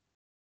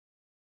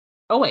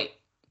 oh wait.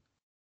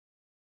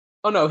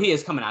 Oh no, he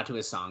is coming out to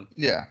his song.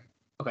 Yeah.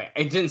 Okay,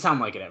 it didn't sound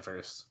like it at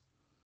first.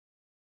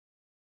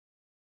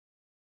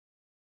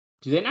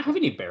 Do they not have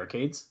any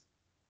barricades?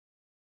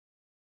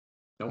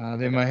 Nope.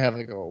 They might have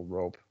like a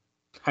rope.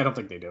 I don't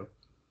think they do.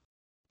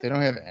 They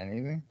don't have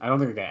anything? I don't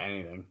think they got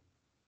anything.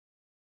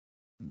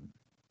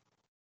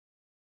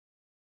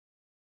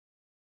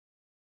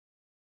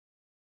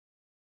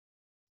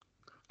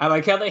 I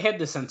like how they had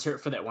to censor it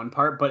for that one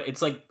part, but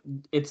it's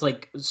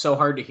like so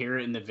hard to hear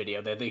it in the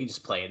video that they can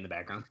just play it in the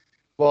background.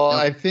 Well,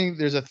 I think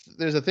there's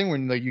a thing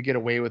when like you get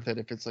away with it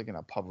if it's like in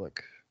a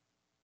public.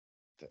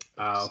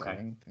 Oh, okay.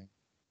 Thing.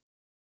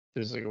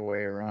 There's like a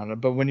way around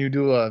it, but when you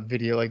do a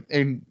video like,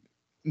 and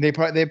they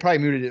probably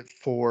muted it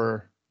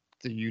for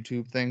the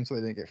YouTube thing so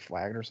they didn't get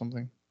flagged or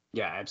something.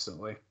 Yeah,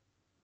 absolutely.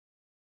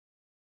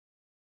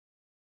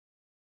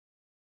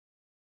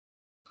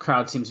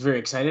 Crowd seems very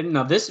excited.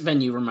 Now this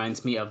venue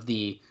reminds me of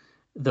the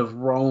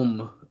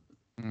Rome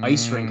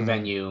ice rink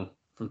venue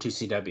from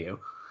 2CW.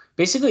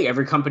 Basically,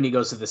 every company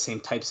goes to the same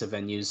types of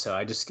venues, so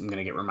I just am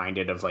gonna get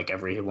reminded of like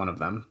every one of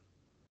them.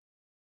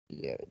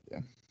 Yeah.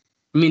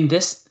 I mean,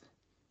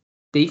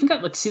 they even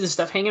got like see the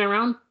stuff hanging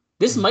around.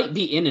 This might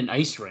be in an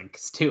ice rink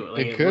too.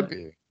 Like, it could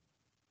be.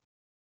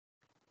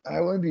 I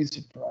wouldn't be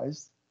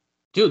surprised.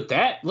 Dude,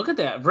 look at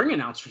that ring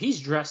announcer. He's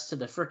dressed to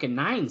the frickin'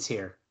 nines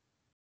here.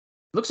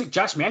 Looks like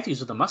Josh Matthews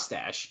with a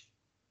mustache.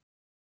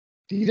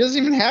 He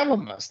doesn't even have a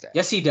mustache.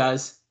 Yes, he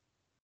does.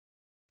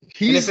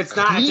 And if it's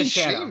not, it's a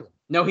shadow.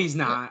 No, he's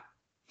not.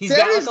 He's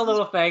got like a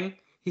little thing.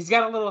 He's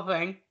got a little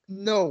thing.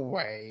 No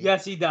way.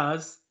 Yes, he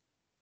does.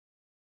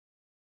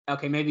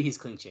 Okay, maybe he's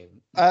clean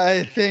shaven.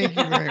 Thank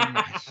you very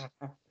much.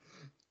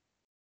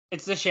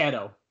 It's the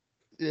shadow.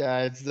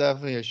 Yeah, it's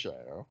definitely a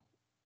shadow.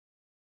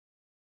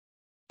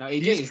 Now,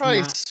 AJ He's is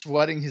probably not.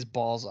 sweating his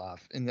balls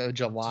off in the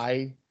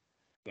July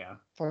Yeah.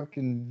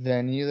 fucking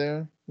venue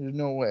there. There's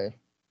no way.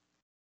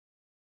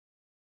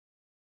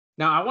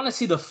 Now, I want to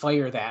see the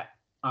fire that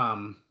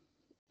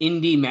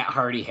indie Matt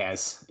Hardy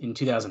has in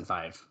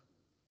 2005.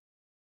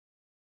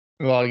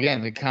 Well,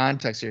 again, the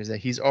context here is that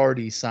he's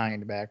already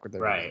signed back with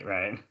everybody.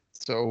 Right.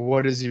 So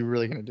what is he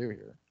really going to do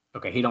here?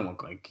 Okay, he don't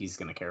look like he's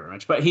going to care very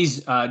much. But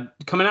he's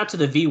coming out to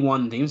the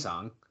V1 theme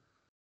song.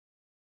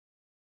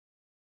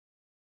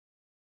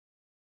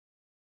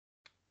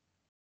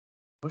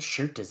 What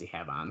shirt does he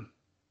have on?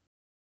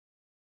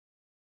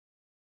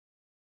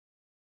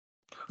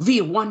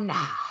 V1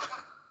 now.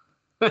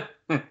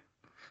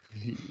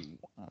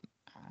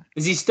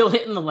 Is he still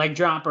hitting the leg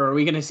drop, or are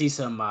we going to see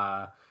some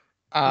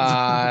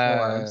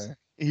forearms?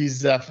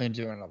 He's definitely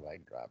doing a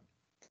leg drop.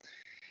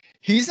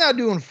 He's not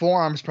doing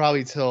forearms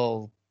probably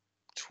till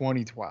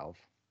 2012.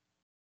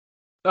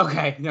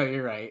 Okay, no,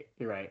 you're right.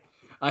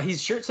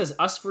 His shirt says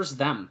 "Us versus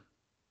Them."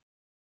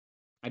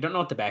 I don't know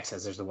what the back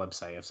says. There's a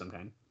website of some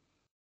kind.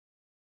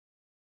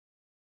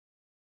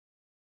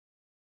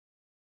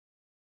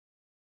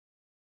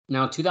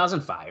 Now,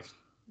 2005.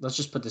 Let's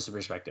just put this in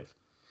perspective.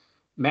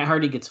 Matt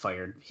Hardy gets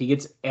fired. He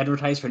gets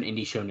advertised for an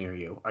indie show near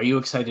you. Are you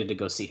excited to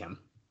go see him?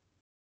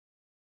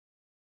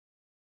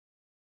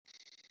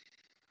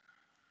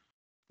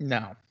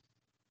 No.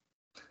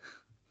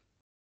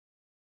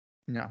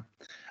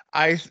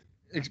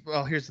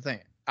 Well, here's the thing.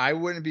 I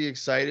wouldn't be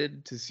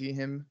excited to see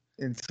him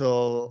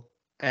until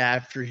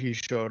after he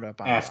showed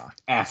up on Raw.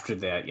 After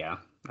that, yeah.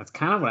 That's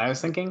kind of what I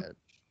was thinking.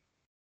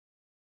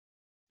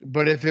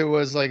 But if it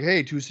was like,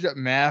 hey,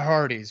 Matt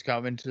Hardy's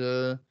coming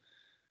to,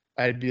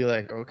 I'd be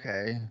like,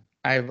 okay.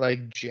 I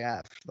like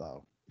Jeff,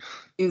 though.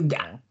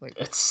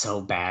 It's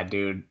so bad,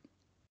 dude.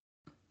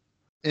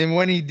 And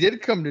when he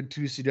did come to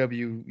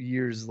 2CW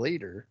years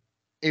later,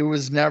 it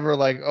was never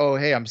like, oh,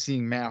 hey, I'm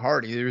seeing Matt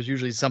Hardy. There was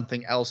usually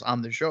something else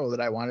on the show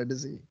that I wanted to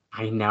see.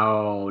 I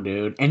know,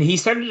 dude. And he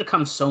started to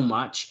come so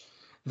much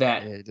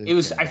that it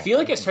was, I feel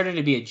like it started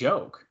to be a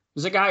joke. It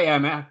was a guy,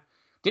 Matt.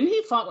 Didn't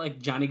he fought like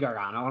Johnny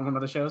Gargano on one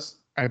of the shows?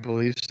 I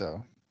believe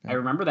so. Yeah. I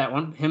remember that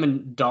one. Him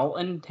and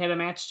Dalton had a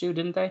match too,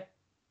 didn't they?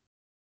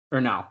 Or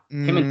no?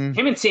 Him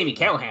and Sami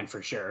Callihan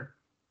for sure.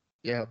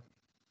 Yeah.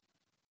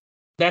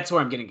 That's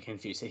where I'm getting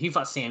confused. He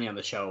fought Sami on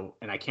the show,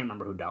 and I can't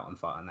remember who Dalton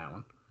fought on that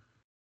one.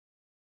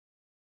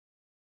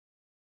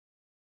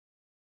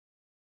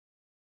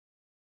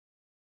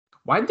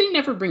 Why did they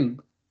never bring...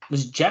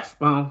 Was Jeff...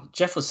 Well,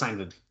 Jeff was signed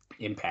with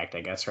Impact,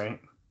 I guess,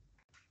 right?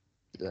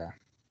 Yeah.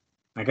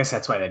 I guess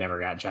that's why they never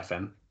got Jeff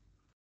in.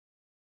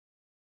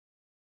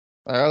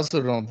 I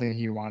also don't think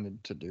he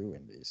wanted to do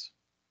indies.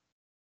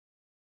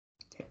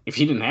 If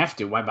he didn't have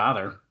to, why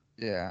bother?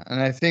 Yeah,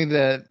 and I think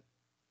that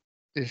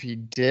if he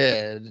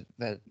did,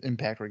 that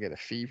Impact would get a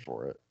fee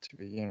for it to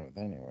begin with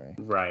anyway.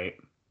 Right.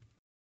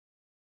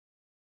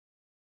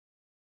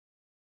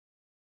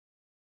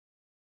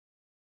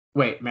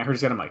 Wait, Matt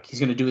Hardy's got a mic.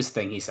 He's going to do his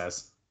thing, he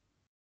says.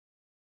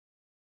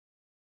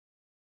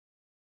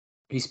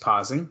 He's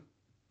pausing.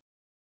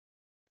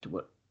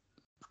 What?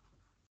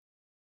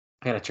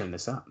 I got to turn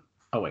this up.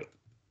 Oh, wait.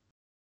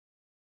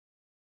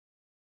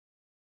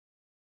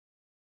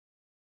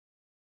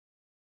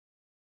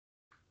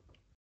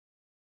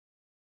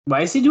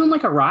 Why is he doing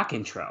like a rock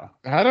intro?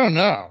 I don't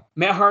know.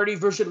 Matt Hardy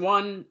version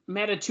 1,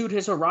 Mattitude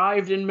has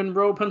arrived in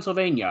Monroe,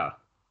 Pennsylvania.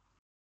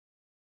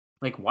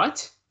 Like,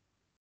 what?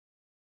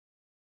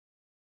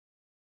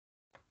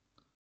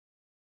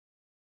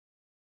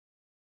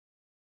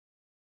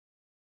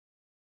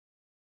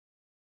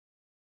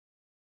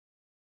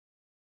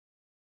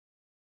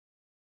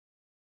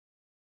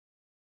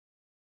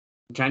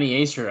 Johnny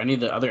Ace or any of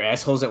the other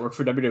assholes that work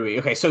for WWE.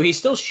 Okay, so he's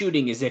still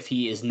shooting as if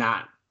he is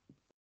not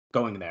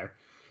going there.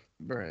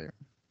 Right.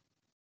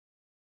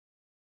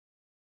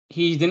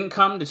 He didn't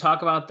come to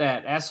talk about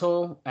that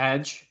asshole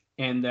Edge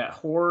and that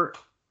whore.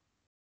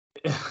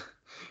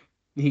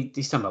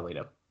 He's talking about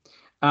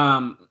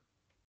Lito.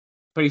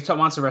 But he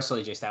wants to wrestle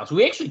AJ Styles.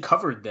 We actually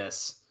covered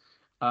this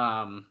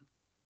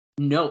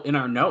note in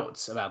our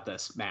notes about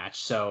this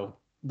match, so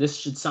this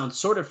should sound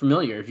sort of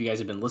familiar if you guys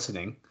have been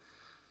listening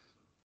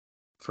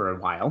for a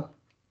while.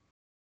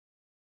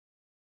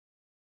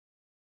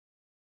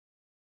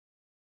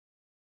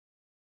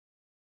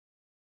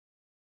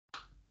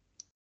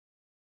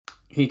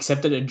 He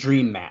accepted a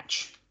dream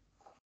match.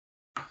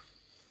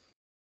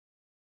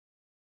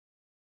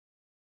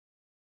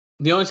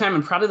 The only time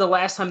and probably the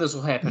last time this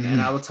will happen, and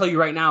I will tell you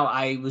right now,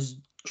 I was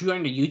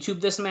trying to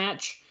YouTube this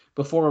match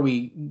before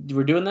we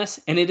were doing this,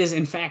 and it is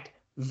in fact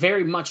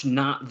very much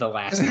not the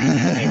last match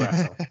that they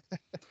wrestled.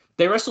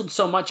 They wrestled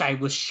so much I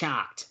was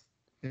shocked.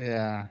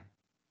 Yeah.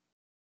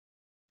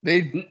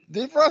 They've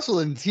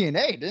wrestled in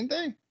TNA, didn't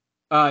they?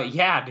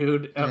 Yeah,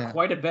 dude,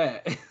 quite a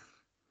bit.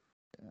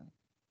 Yeah.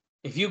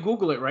 If you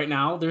Google it right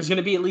now, there's going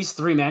to be at least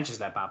 3 matches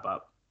that pop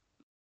up.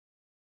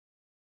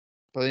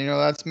 But,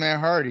 that's Matt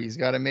Hardy. He's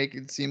got to make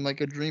it seem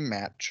like a dream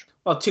match.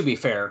 Well, to be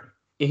fair,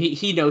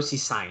 he knows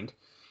he's signed.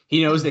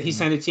 He knows that he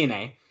signed to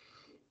TNA.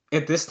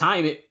 At this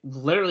time, it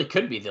literally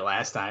could be the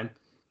last time.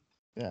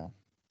 Yeah.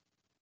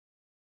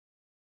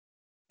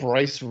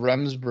 Bryce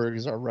Remsburg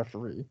is our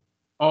referee.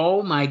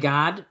 Oh my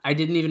God. I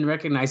didn't even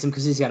recognize him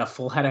because he's got a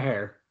full head of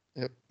hair.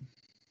 Yep.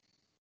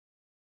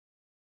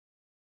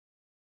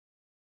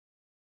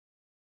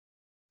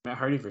 Matt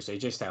Hardy versus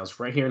AJ Styles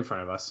right here in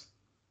front of us.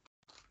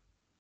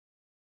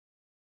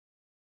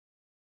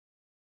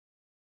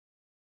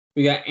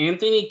 We got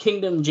Anthony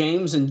Kingdom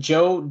James and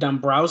Joe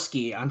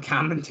Dombrowski on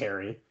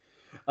commentary.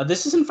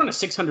 This is in front of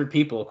 600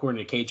 people, according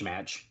to Cage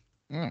Match.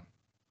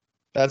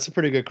 That's a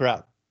pretty good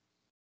crowd.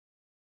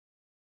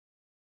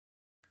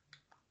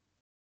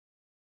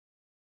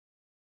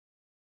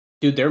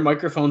 Dude, their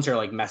microphones are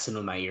like messing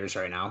with my ears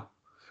right now.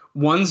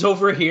 One's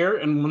over here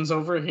and one's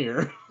over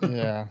here.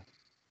 Yeah.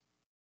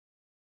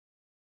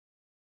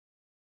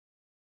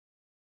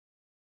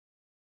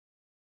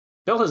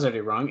 Bill has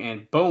already rung,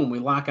 and boom, we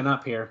locking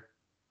up here.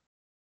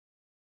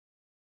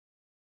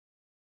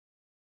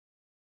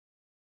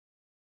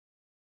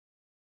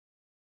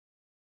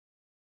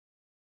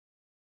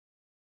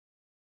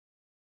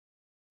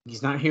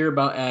 He's not here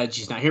about Edge.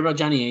 He's not here about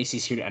Johnny Ace.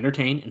 He's here to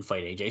entertain and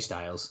fight AJ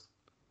Styles.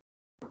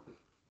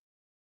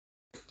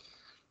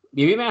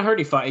 Maybe Matt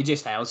Hardy fought AJ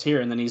Styles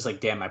here, and then he's like,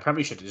 damn, I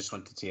probably should have just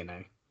went to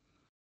TNA.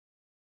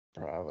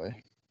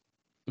 Probably.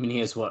 I mean, he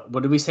has what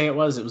did we say it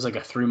was? It was like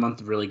a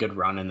 3-month really good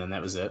run, and then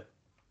that was it.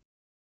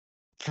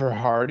 For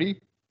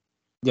Hardy?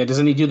 Yeah,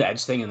 doesn't he do the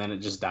Edge thing, and then it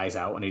just dies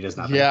out when he does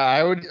nothing? Yeah,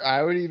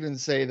 I would even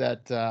say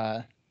that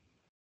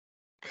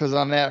because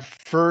on that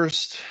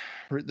first,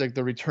 like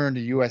the return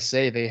to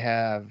USA, they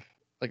have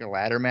like a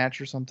ladder match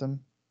or something.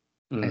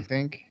 I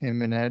think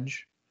him and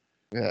Edge.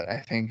 Yeah, I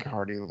think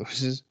Hardy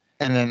loses,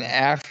 and then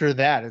after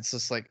that, it's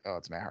just like, oh,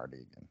 it's Matt Hardy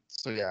again.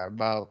 So yeah,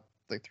 about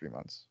like 3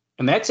 months.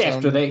 And that's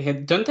after they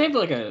had. Don't they have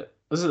like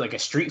was it like a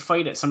street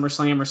fight at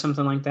SummerSlam or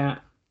something like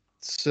that?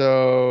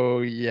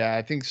 So yeah,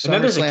 I think And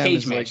then there's a SummerSlam cage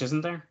is match, like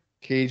isn't there?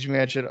 cage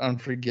match at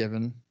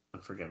Unforgiven,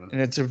 Unforgiven.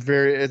 and it's a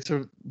very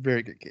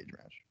good cage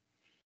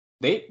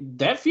match.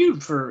 That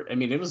feud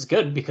it was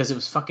good because it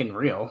was fucking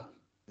real.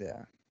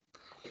 Yeah.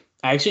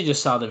 I actually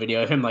just saw the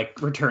video of him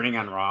like returning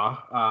on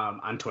Raw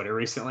on Twitter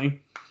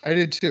recently. I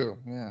did too.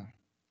 Yeah.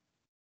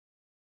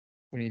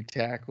 When he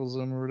tackles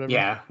him or whatever.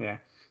 Yeah.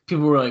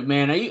 People were like,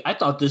 "Man, I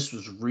thought this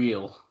was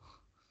real."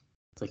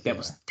 It's like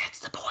that's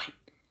the point.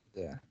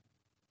 Yeah.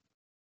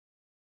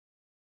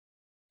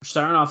 We're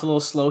starting off a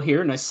little slow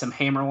here. Nice, some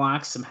hammer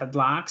locks, some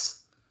headlocks.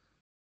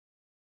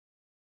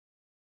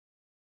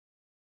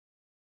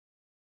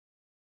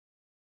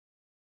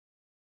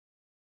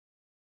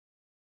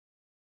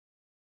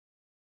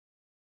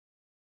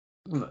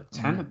 One of the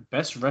 10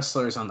 best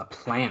wrestlers on the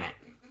planet.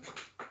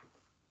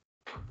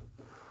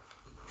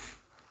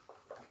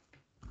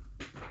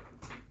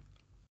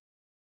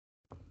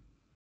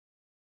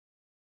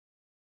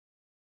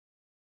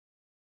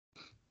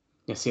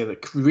 Yes, he had the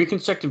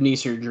reconstructive knee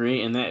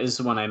surgery, and that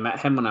is when I met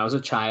him when I was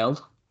a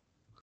child,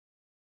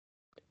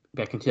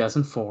 back in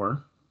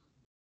 2004.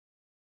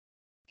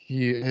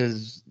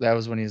 That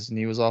was when his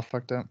knee was all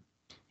fucked up.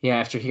 Yeah,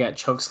 after he got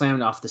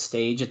chokeslammed off the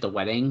stage at the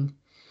wedding.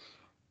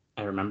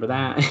 I remember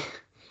that.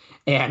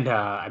 And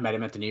I met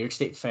him at the New York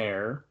State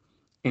Fair,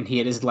 and he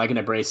had his leg in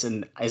a brace.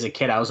 And as a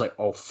kid, I was like,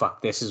 "Oh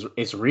fuck,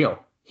 it's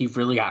real. He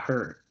really got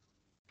hurt."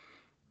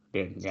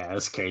 Dude, yeah, that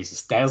was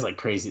crazy. That was like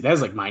crazy. That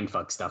was like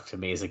mindfuck stuff to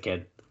me as a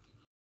kid.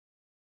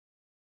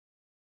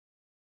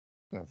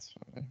 That's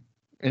funny.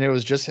 And it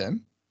was just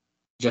him?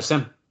 Just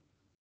him.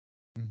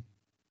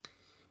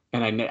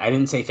 And I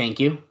didn't say thank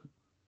you,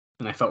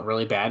 and I felt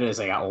really bad as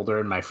I got older.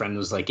 And my friend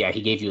was like, "Yeah,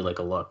 he gave you like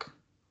a look."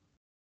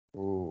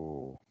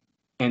 Ooh.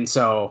 And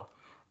so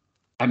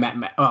I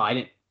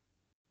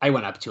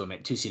went up to him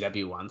at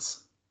 2CW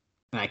once,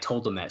 and I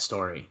told him that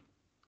story.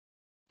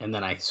 And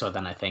then I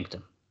thanked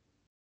him.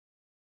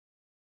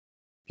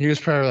 He was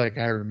probably like,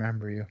 "I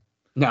remember you."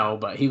 No,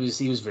 but he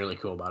was really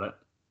cool about it.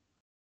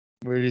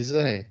 What did he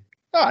say?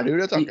 Oh,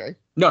 dude, that's okay.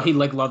 He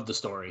like loved the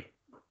story.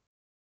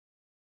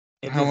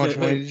 How much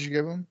money did you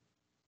give him?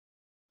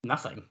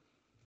 Nothing.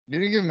 You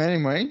didn't give him any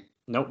money?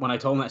 Nope. When I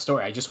told him that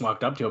story, I just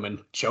walked up to him and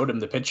showed him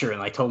the picture,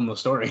 and I told him the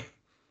story.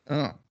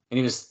 Oh. And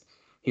he was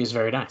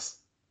very nice.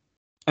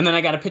 And then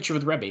I got a picture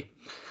with Rebby.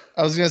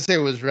 I was gonna say,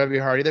 was Rebby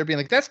Hardy there being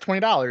like, "That's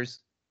 $20"?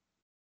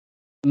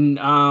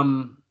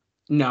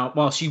 No.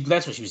 Well,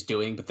 that's what she was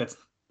doing, but that's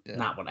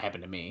not what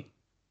happened to me.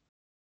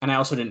 And I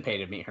also didn't pay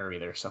to meet her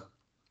either, so.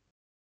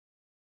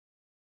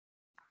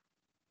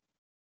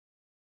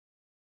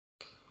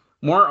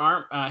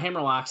 More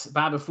hammer locks.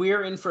 Bob, if we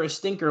are in for a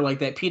stinker like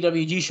that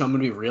PWG show, I'm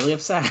going to be really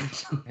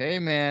upset. Hey,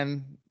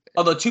 man.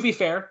 Although, to be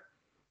fair,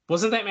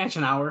 wasn't that match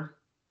an hour?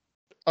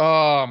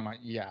 Oh, my.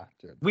 Yeah,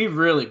 dude. We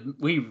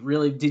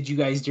really did you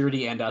guys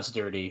dirty and us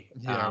dirty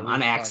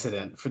on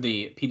accident for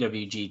the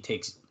PWG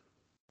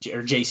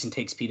Jason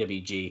takes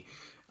PWG.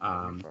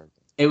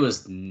 It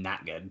was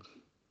not good.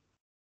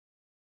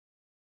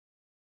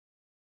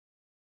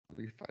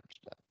 We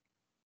fudged that.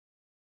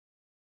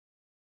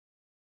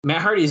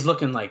 Matt Hardy's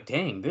looking like,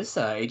 dang, this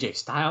AJ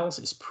Styles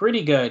is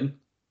pretty good.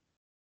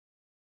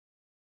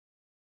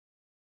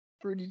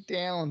 pretty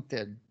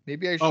talented.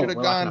 Maybe I Oh, should have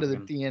we're locking gone up to the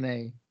again.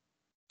 TNA.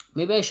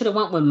 Maybe I should have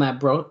went with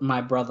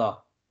my brother.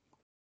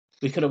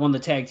 We could have won the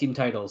tag team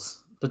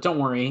titles. But don't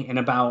worry, in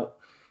about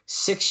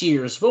 6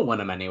 years, we'll win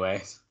them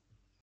anyways.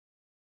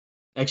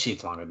 Actually,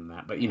 it's longer than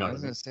that, but you know I what I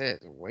was mean. gonna say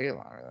it's way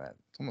longer than that.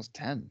 It's almost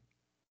 10.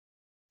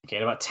 Okay,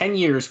 in about 10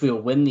 years, we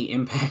will win the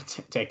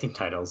Impact tag team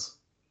titles.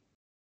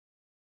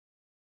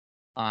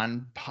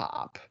 On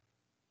Pop.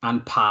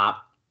 On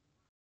Pop.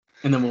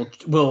 And then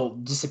we'll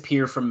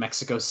disappear from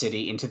Mexico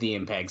City into the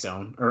Impact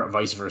Zone, or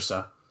vice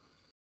versa.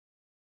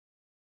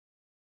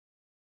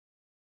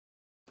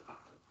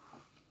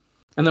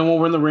 And then we'll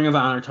win the Ring of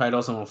Honor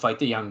titles and we'll fight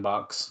the Young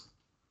Bucks.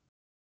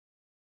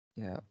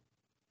 Yeah.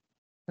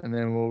 And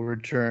then we'll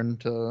return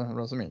to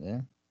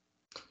WrestleMania.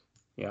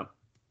 Yep.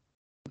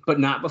 But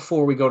not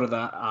before we go to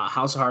the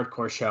House of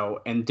Hardcore show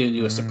and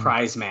do a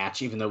surprise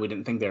match, even though we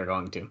didn't think they were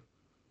going to.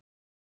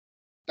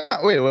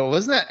 Wait, well,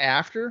 wasn't that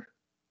after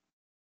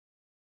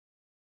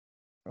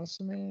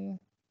WrestleMania?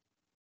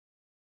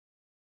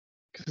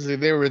 Because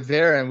they were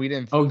there and we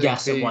didn't. Oh,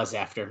 yes, it was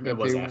after. It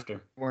was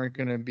after. Weren't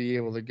gonna be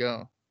able to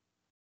go.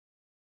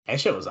 That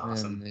shit was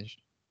awesome.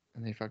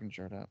 And they fucking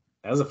showed up.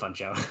 That was a fun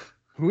show.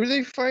 Who did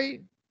they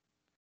fight?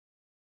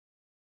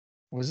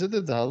 Was it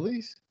the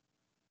Dudleys?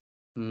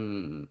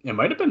 It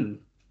might have been.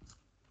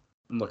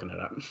 I'm looking it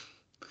up.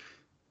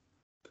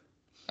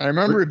 I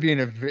remember it being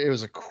it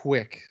was a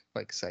quick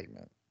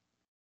segment.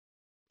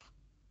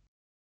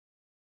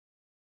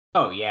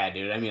 Oh yeah,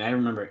 dude. I mean, I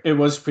remember it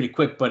was pretty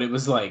quick, but it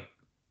was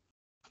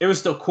it was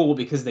still cool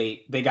because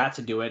they got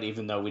to do it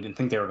even though we didn't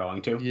think they were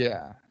going to.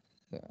 Yeah.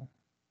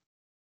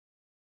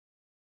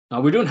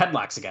 We're doing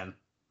headlocks again.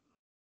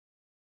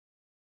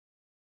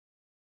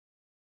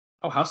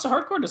 Oh, House of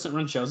Hardcore doesn't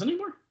run shows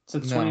anymore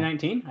since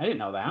 2019. I didn't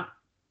know that.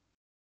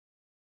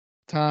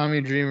 Tommy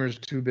Dreamer's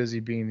too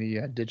busy being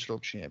the digital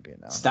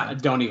champion now. Stop!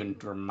 Don't even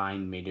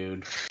remind me,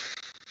 dude.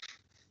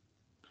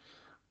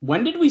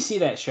 When did we see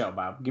that show,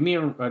 Bob? Give me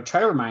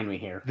try to remind me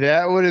here.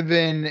 That would have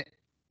been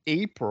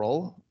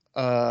April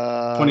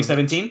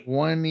 2017?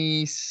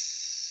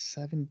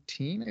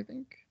 2017, I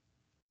think.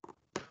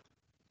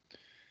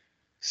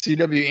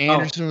 C.W.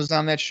 Anderson was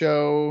on that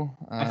show.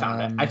 I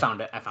found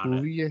it.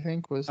 Movie, I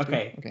think, was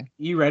okay. Okay.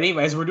 You ready?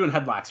 As we're doing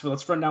headlocks,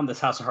 let's run down this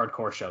House of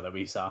Hardcore show that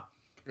we saw.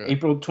 Good.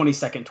 April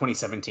 22nd,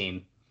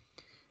 2017.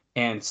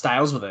 And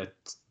Styles with a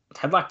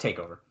headlock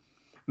takeover.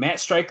 Matt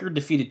Stryker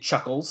defeated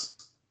Chuckles.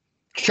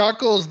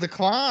 Chuckles the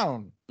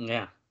Clown.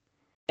 Yeah.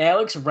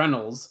 Alex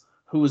Reynolds,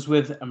 who was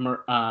with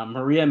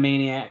Maria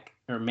Maniac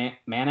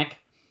Manic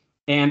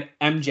and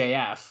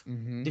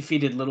MJF,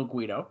 defeated Little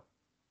Guido.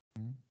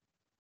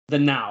 The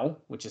Now,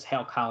 which is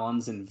Hal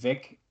Collins and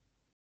Vic.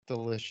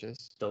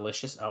 Delicious.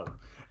 Oh.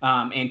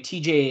 And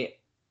TJ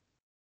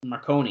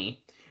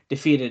Marconi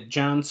defeated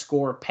John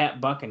Score,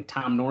 Pat Buck, and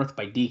Tom North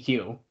by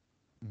DQ.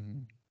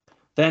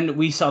 Then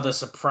we saw the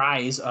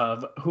surprise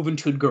of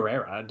Juventud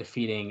Guerrera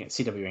defeating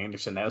C.W.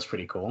 Anderson. That was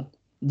pretty cool.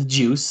 The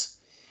Juice.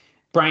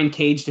 Brian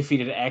Cage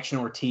defeated Action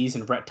Ortiz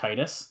and Brett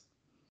Titus.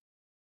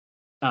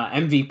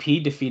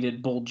 MVP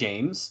defeated Bull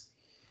James.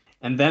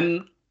 And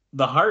then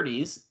the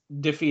Hardys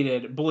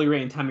defeated Bully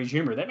Ray and Tommy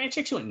Dreamer. That match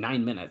actually went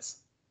 9 minutes.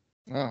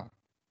 Oh.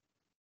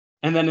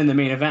 And then in the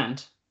main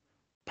event,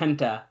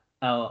 Penta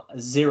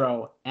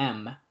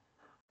L0M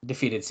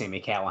defeated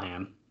Sami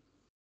Callihan.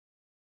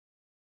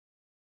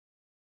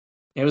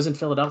 It was in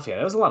Philadelphia.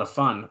 That was a lot of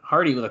fun.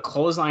 Hardy with a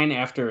clothesline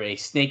after a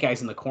Snake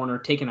Eyes in the corner,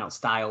 taking out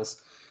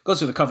Styles. Goes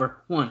through the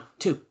cover. 1,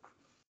 2.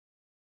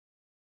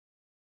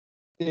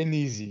 An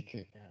easy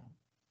kick out.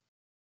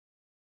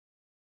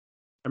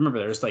 I remember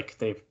there was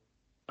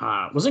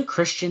wasn't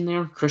Christian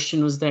there?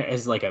 Christian was there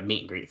as a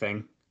meet and greet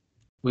thing.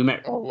 We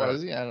met. Oh,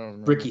 was he? I don't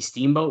remember. Ricky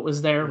Steamboat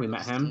was there. We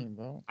met him.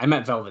 Steamboat. I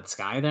met Velvet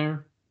Sky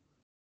there.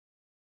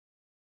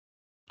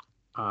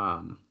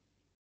 Yeah,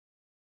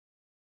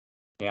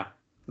 that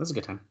was a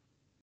good time.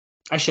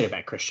 I should have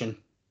met Christian.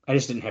 I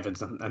just didn't have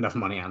enough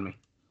money on me.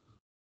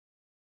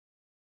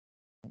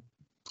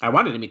 I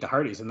wanted to meet the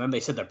Hardys, and then they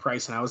said their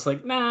price, and I was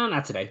like, nah,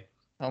 not today.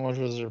 How much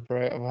was their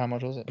price? How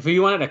much was it? If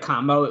you wanted a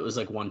combo, it was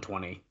like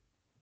 $120.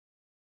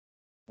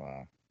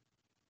 Wow.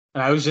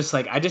 And I was just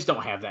like, I just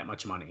don't have that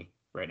much money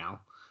right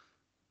now.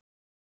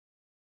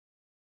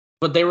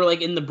 But they were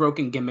in the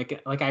broken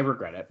gimmick. I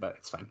regret it, but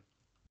it's fine.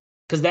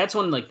 Because that's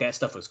when that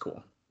stuff was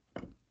cool.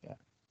 Yeah.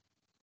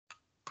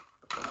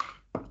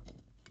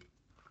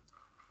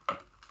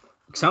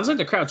 Sounds like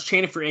the crowd's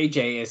chanting for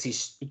AJ as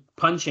he's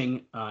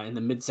punching in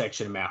the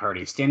midsection of Matt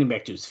Hardy, standing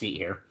back to his feet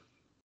here.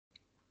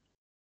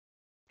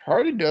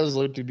 Hardy does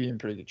look to be in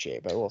pretty good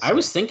shape, I will say. I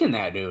was thinking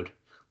that, dude.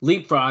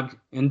 Leapfrog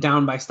and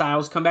down by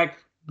Styles. Come back.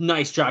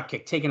 Nice drop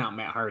kick. Taking out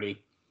Matt Hardy.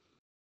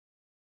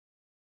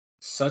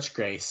 Such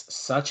grace.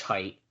 Such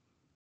height.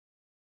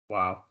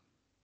 Wow.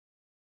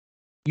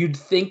 You'd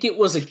think it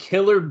was a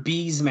Killer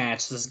Bees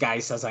match, this guy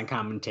says on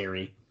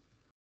commentary.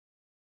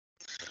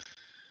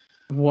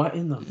 What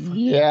in the fuck?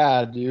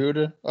 Yeah,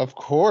 dude. Of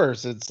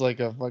course. It's like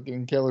a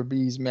fucking Killer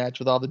Bees match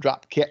with all the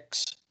drop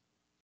kicks.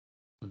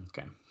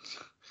 Okay.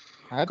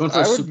 Going for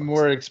I a would suplex.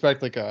 more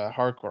expect like a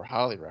hardcore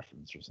Holly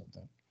reference or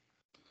something.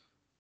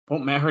 Oh,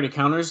 Matt Hardy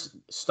counters,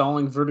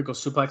 stalling vertical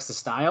suplex to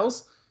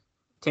Styles.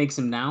 Takes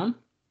him down.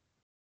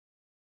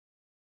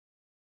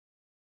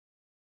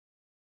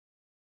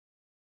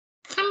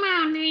 Come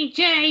on,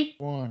 AJ.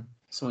 One.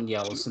 Someone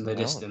yells in the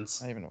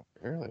distance. Not even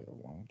barely a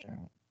one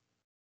count.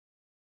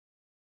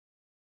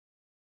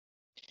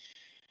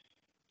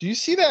 Do you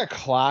see that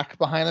clock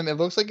behind him? It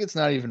looks like it's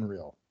not even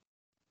real.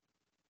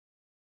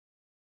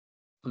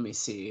 Let me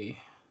see.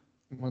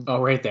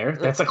 Oh, right there.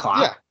 That's a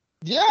clock.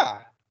 Yeah.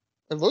 Yeah.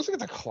 It looks like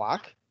it's a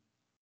clock.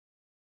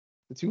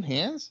 The two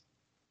hands?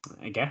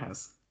 I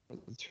guess.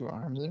 The two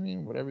arms, I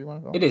mean, whatever you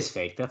want to call It is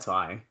fake. That's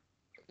why.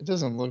 It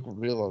doesn't look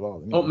real at all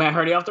to me. Oh, Matt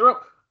Hardy off the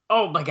rope.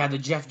 Oh, my God. The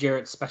Jeff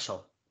Jarrett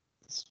special.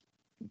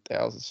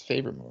 That was his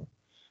favorite move.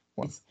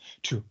 1,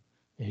 2.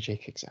 AJ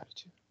kicks out of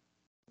 2.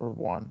 Or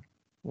 1.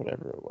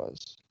 Whatever it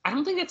was. I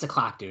don't think that's a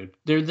clock, dude.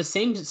 They're the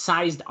same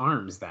sized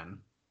arms then.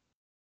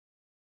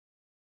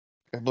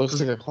 It looks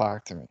like a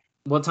clock to me.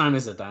 What time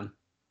is it then?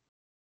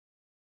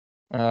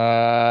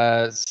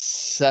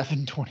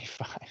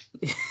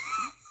 7:25.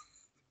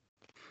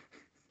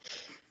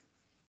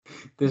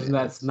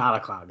 That's not a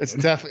clock. Dude. It's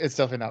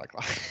definitely not a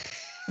clock.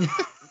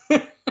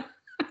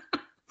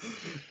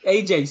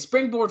 AJ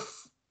springboard,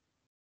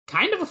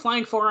 kind of a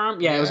flying forearm.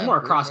 Yeah, it was more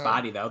a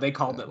crossbody though. They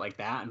called it like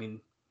that. I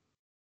mean,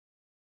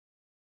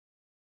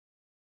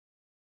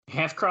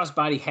 half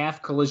crossbody,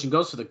 half collision,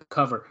 goes for the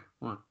cover.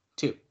 1,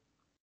 2.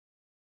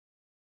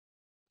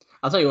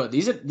 I'll tell you what,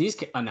 these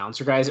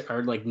announcer guys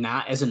are like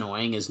not as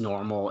annoying as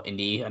normal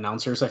indie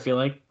announcers. I feel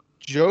like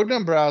Joe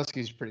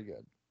Dombrowski's pretty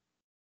good.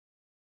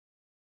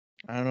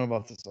 I don't know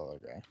about this other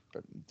guy,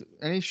 but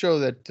any show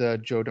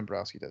that Joe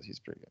Dombrowski does, he's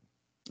pretty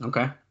good.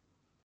 Okay.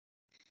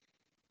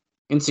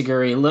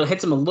 Insiguri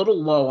hits him a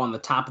little low on the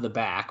top of the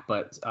back,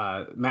 but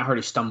Matt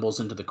Hardy stumbles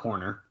into the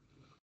corner.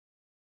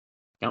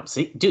 No,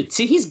 see,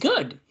 he's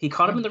good. He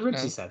caught him in the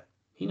ribs. He said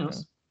he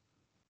knows.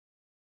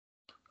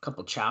 A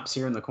couple chops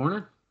here in the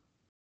corner.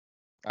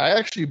 I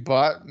actually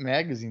bought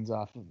magazines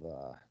off of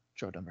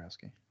Joe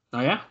Dombrowski.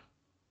 Oh yeah.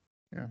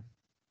 Yeah.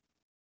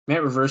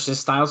 Matt reverses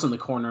Styles in the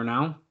corner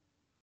now.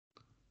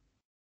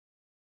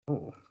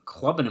 Oh,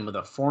 clubbing him with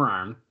a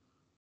forearm.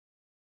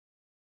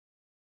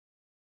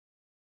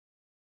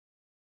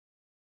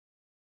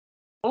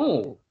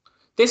 Oh,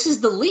 this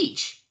is the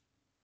leech.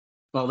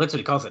 Well, that's what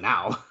he calls it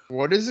now.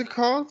 What is it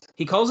called?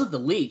 He calls it the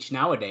leech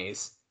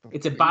nowadays.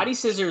 It's a body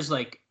scissors,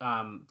 like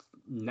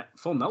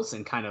full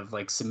Nelson kind of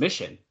like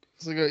submission.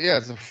 It's like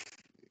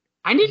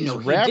I didn't know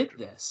he did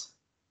this.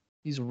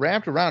 He's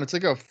wrapped around. It's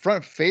like a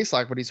front face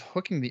lock, but he's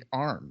hooking the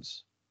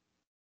arms.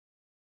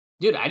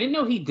 Dude, I didn't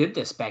know he did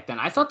this back then.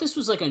 I thought this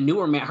was like a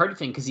newer Matt Hardy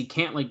thing because he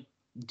can't like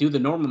do the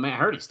normal Matt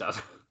Hardy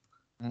stuff.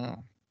 Oh.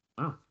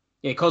 Wow.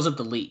 Yeah, he calls it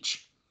the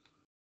leech.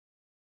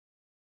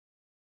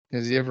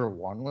 Has he ever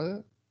won with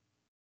it?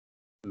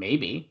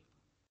 Maybe.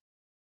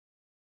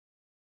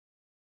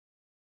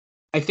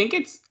 I think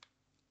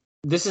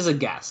this is a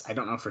guess. I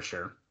don't know for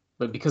sure.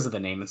 But because of the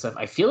name and stuff,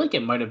 I feel like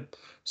it might have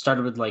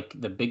started with like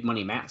the Big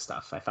Money Matt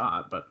stuff, I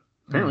thought. But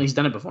apparently he's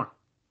done it before.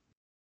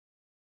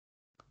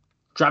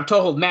 Drop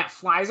toe hold. Matt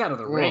flies out of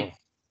the ring.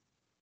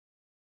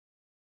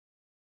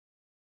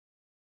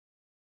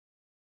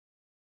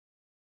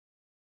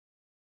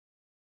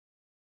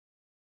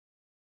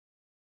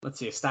 Let's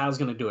see if Styles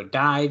going to do a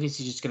dive. Is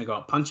he just going to go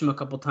out and punch him a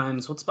couple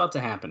times? What's about to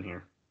happen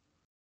here?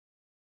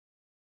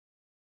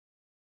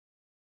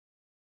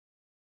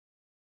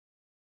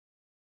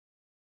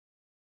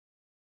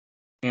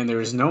 And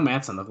there is no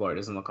mats on the floor, it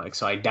doesn't look like.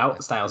 So I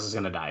doubt Styles is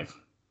going to dive.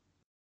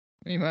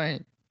 He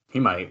might. He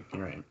might.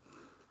 You're right.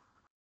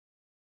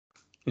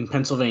 In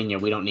Pennsylvania,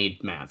 we don't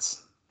need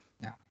mats.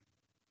 No.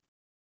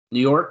 New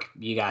York,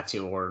 you got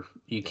to, or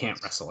you can't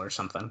wrestle or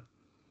something.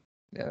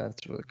 Yeah,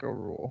 that's like a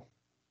rule.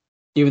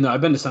 Even though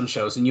I've been to some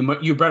shows, and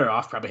you're better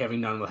off probably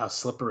having known with how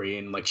slippery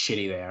and like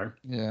shitty they are.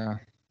 Yeah.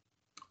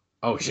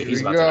 Oh shit,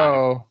 he's about to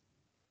dive.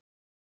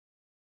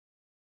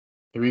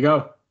 Here we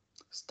go.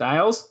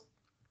 Styles.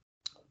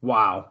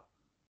 Wow.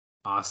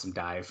 Awesome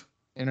dive.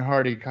 And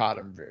Hardy caught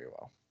him very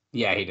well.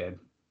 Yeah, he did.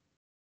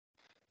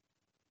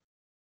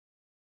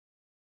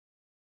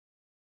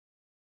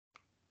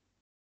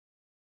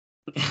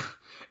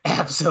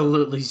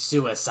 Absolutely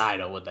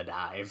suicidal with the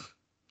dive.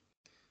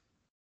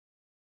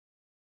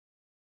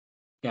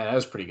 Yeah, that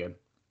was pretty good.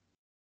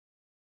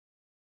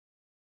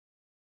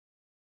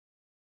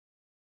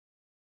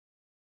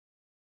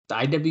 The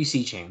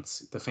IWC chants.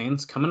 The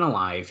fans coming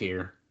alive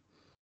here.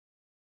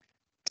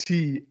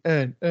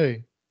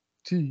 TNA.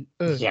 TNA.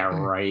 Yeah,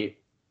 right.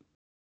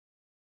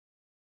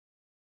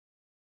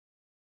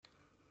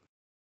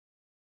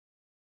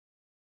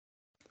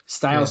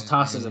 Styles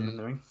tosses him in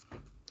the ring.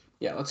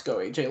 Yeah, let's go,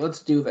 AJ.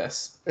 Let's do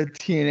this. A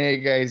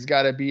TNA guy's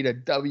got to beat a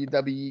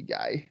WWE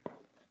guy.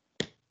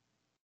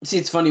 See,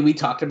 it's funny. We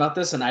talked about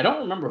this, and I don't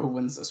remember who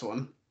wins this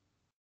one.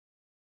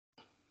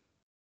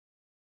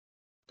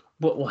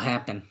 What will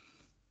happen?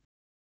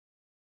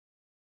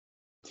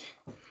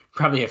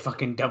 Probably a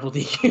fucking double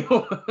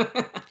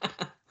DQ.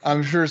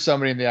 I'm sure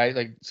somebody in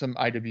the some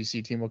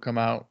IWC team will come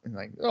out and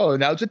like, oh,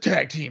 now it's a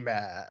tag team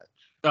match.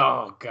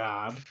 Oh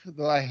God.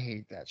 Though I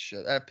hate that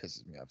shit. That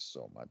pisses me off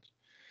so much.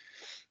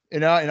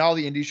 In all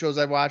the indie shows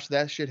I've watched,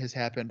 that shit has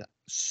happened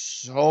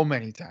so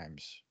many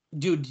times.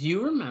 Dude, do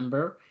you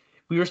remember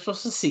we were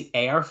supposed to see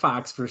AR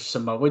Fox versus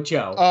Samoa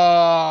Joe?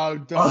 Oh,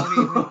 don't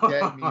even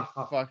get me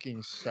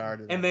fucking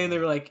started. And then they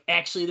were like,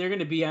 actually, they're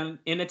gonna be in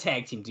a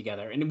tag team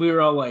together, and we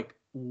were all like,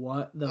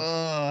 what the?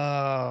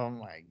 Oh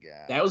my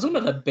God. That was one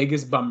of the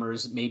biggest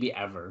bummers maybe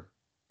ever.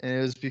 And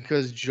it was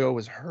because Joe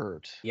was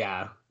hurt.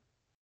 Yeah.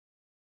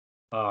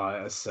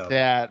 Oh, so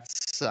that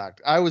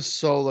sucked. I was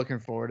so looking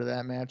forward to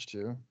that match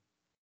too.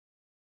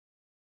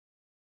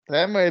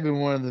 That might have been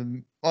one of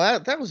the. Well,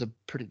 that was a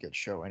pretty good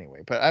show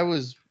anyway. But I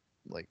was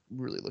like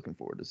really looking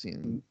forward to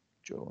seeing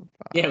Joe and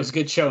Fox. Yeah, it was a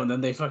good show, and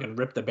then they fucking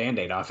ripped the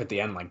Band-Aid off at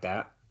the end like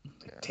that.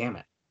 Yeah. Damn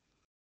it.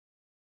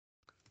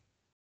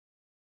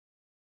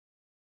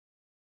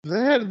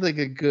 They had like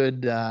a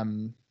good. I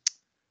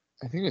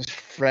think it was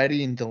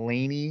Freddie and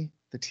Delaney.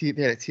 They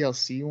had a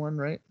TLC one,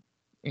 right?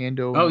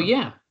 Ando. Oh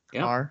yeah.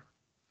 Car.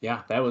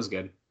 Yeah, that was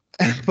good.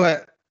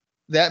 But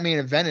that main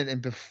evented,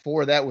 and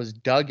before that was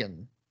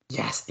Duggan.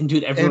 Yes, and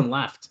dude, everyone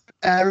left.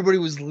 Everybody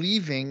was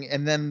leaving,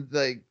 and then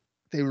they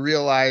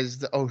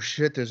realized, oh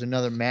shit, there's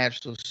another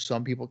match. So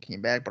some people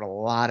came back, but a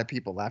lot of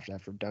people left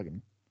after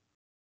Duggan.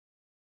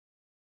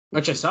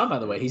 Which I saw, by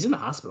the way. He's in the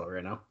hospital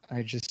right now.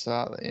 I just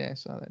saw that. Yeah, I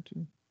saw that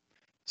too.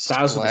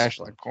 Styles Splash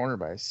in the corner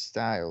by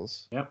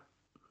Styles. Yep.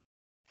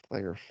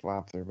 Player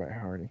flop there by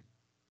Hardy.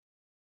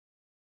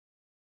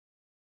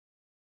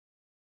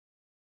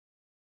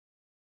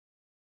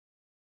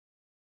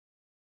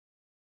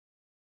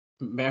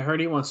 Matt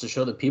Hardy wants to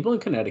show the people in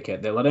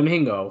Connecticut that letting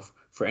him go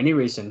for any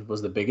reason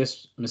was the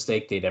biggest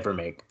mistake they'd ever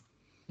make.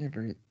 Yeah,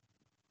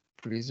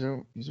 but he's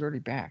already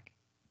back.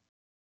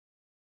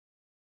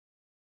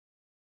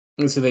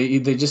 And so they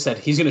just said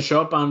he's going to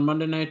show up on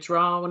Monday Night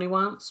Raw when he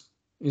wants.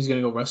 He's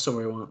going to go wrestle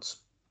where he wants.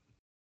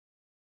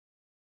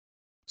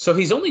 So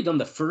he's only done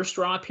the first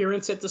Raw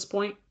appearance at this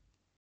point?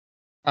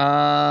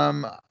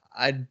 I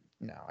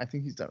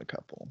think he's done a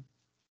couple.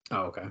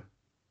 Oh, okay.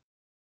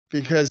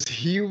 Because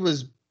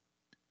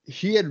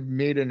he had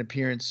made an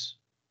appearance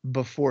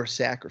before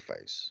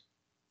Sacrifice.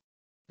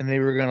 And they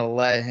were gonna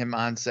let him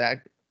on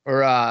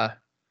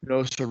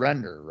No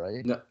Surrender,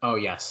 right? No, oh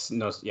yes.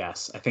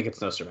 Yes. I think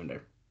it's No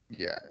Surrender.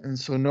 Yeah. And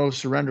so No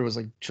Surrender was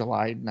like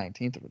July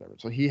 19th or whatever.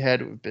 So he had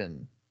to have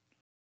been,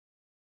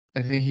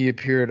 I think he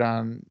appeared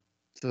on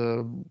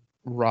the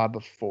Raw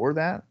before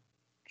that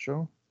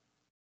show.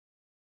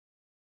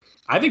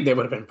 I think they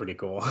would have been pretty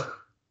cool.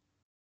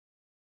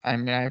 I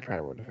mean, I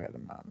probably would have had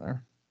him on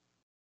there.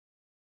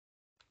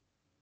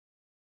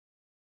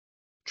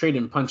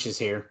 Trading punches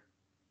here.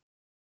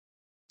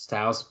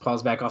 Styles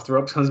pulls back off the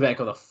ropes, comes back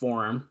with a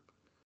forearm.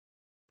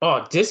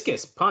 Oh,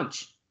 discus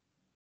punch.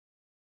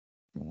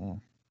 Yeah.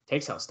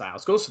 Takes out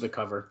Styles, goes for the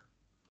cover.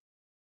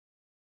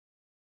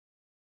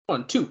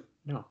 1, 2,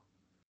 no.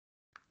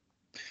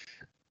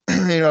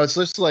 It's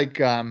just like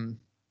when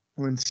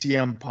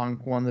CM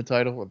Punk won the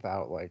title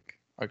without like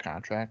a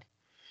contract,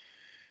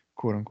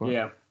 quote unquote.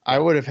 Yeah. I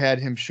would have had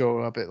him show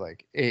up at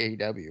like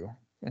AAW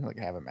and like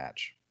have a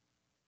match.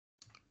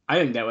 I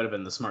think that would have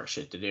been the smart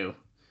shit to do.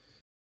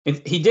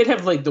 He did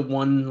have like the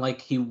one,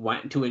 like he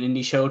went to an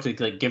indie show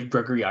to like give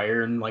Gregory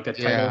Iron like a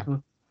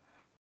title,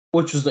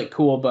 which was like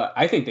cool, but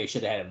I think they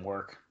should have had him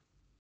work.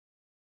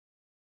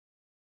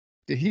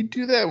 Did he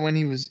do that when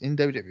he was in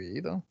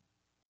WWE though?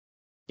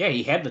 Yeah,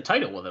 he had the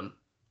title with him.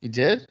 He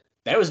did?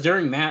 That was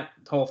during that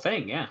whole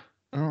thing, yeah.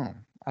 Oh,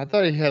 I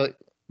thought he had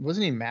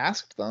wasn't he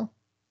masked though?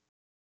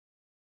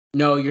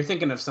 No, you're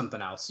thinking of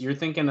something else. You're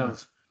thinking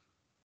of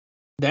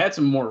that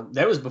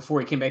was before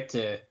he came back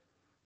to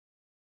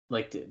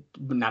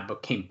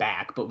came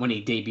back, but when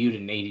he debuted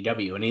in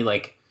AEW, and he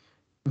like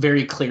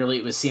very clearly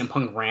it was CM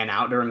Punk ran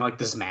out during like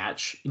this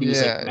match. And he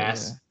was like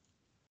masked. Yeah.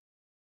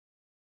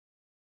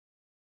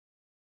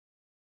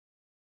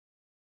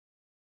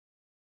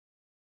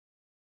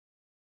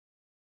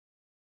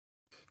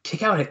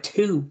 Kick out at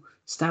 2.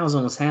 Styles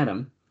almost had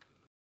him.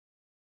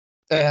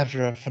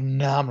 After a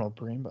phenomenal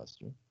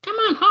brainbuster. Come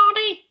on,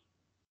 Hardy.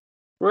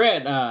 We're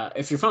at,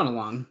 if you're following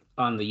along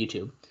on the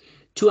YouTube,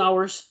 2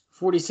 hours,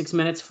 46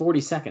 minutes,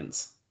 40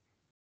 seconds.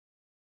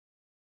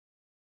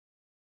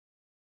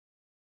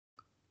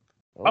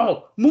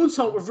 Oh,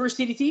 moonsault reverse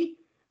DDT?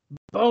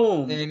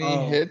 Boom. And he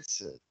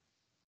hits it.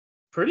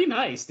 Pretty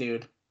nice,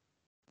 dude.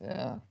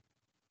 Yeah.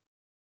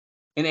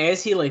 And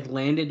as he like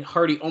landed,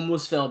 Hardy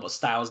almost fell, but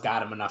Styles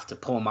got him enough to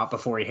pull him up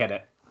before he hit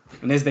it.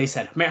 And as they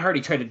said, Matt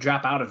Hardy tried to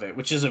drop out of it,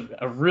 which is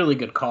a really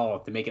good call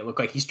to make it look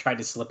like he's tried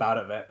to slip out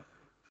of it.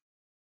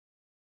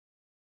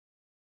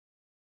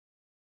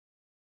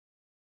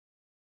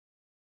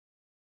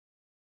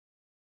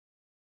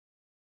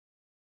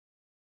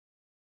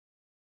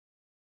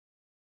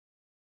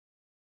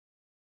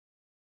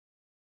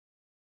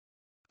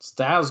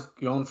 Styles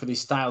going for the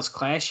Styles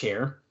Clash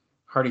here.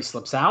 Hardy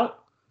slips out.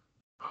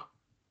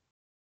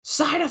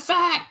 Side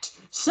effect!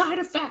 Side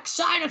effect!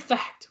 Side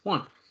effect!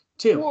 1,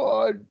 2.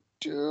 1,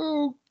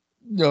 2.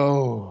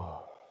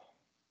 No.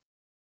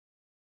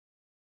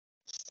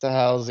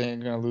 Styles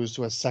ain't gonna lose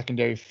to a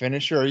secondary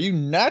finisher. Are you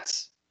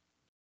nuts?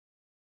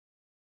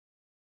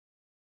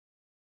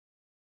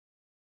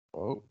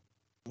 Oh,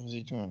 what is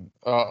he doing?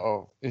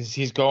 Uh-oh.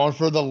 He's going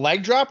for the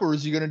leg drop, or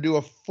is he gonna do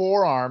a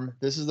forearm?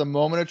 This is the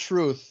moment of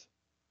truth.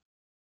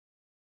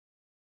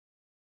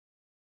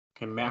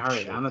 Okay, Matt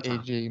Hardy on the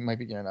top. AJ might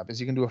be getting up. Is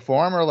he gonna do a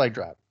forearm or a leg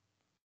drop?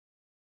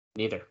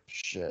 Neither.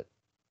 Shit.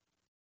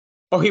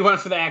 Oh, he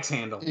went for the axe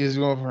handle. He's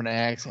going for an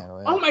axe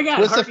handle. Yeah. Oh my God,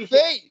 Twist Hardy of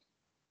fate.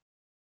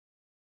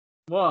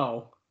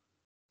 Whoa.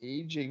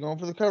 AJ going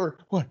for the cover.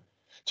 1,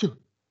 2.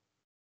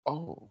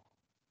 Oh.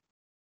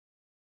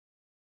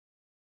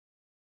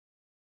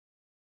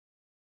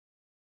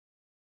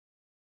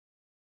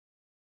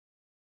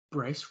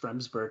 Bryce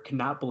Remsburg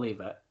cannot believe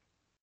it.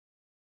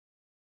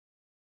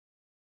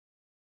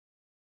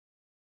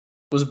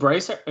 Was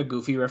Bryce a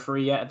goofy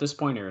referee yet at this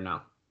point, or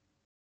no?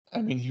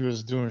 I mean, he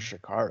was doing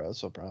Shikara,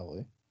 so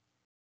probably.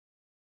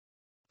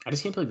 I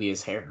just can't believe he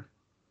has hair.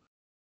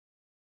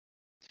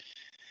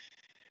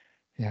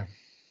 Yeah.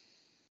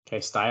 Okay,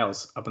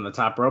 Styles up in the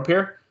top rope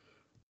here.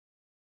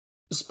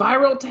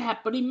 Spiral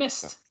tap, but he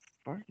missed.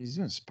 Fuck, he's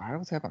doing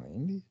spiral tap on the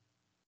Indies?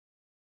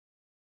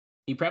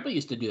 He probably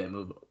used to do that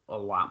move a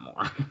lot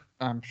more.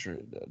 I'm sure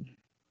he did.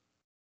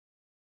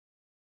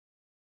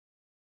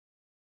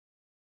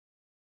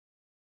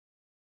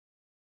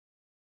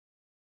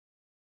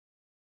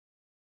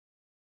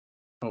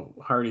 Oh,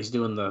 Hardy's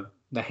doing the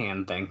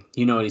hand thing.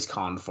 You know what he's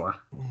calling for.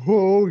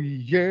 Oh,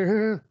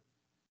 yeah.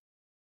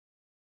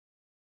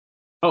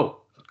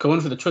 Oh,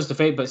 going for the twist of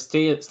fate, but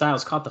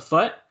Styles caught the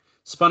foot,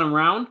 spun him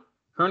around.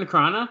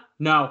 Hurricanrana?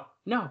 No.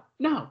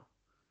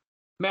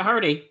 Matt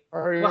Hardy.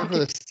 Are you going for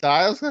the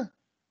Styles guy?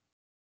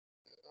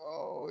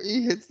 Oh,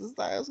 he hits the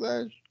Styles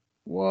guy.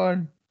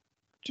 1,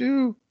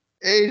 2.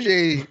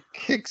 AJ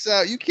kicks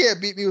out. You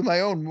can't beat me with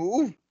my own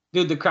move.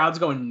 Dude, the crowd's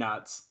going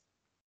nuts.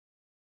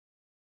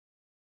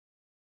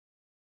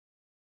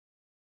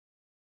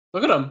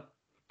 Look at him.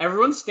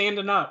 Everyone's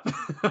standing up.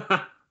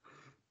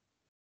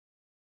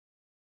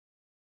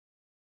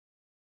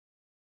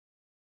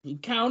 He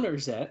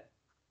counters it.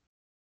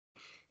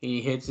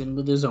 He hits him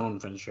with his own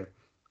finisher.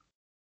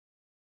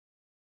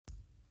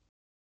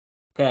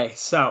 Okay,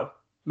 so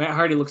Matt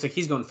Hardy looks like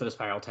he's going for the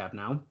spiral tap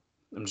now.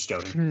 I'm just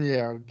joking.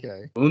 Yeah,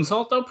 okay.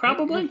 Moonsault, though,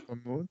 probably? A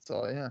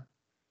moonsault, yeah.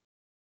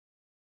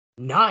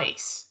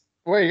 Nice.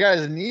 Wait, you got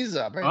his knees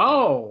up.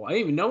 Oh, I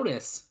didn't even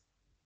notice.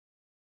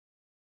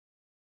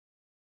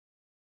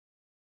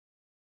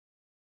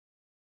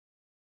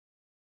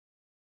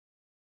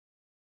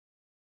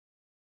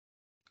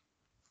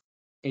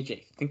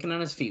 AJ thinking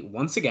on his feet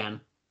once again.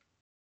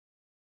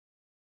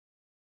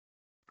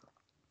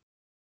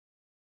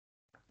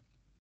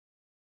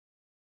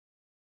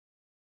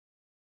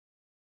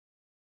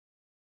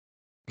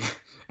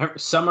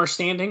 Some are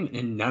standing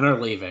and none are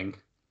leaving.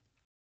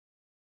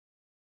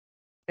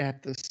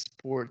 At the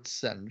sports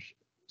center.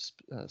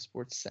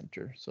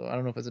 So I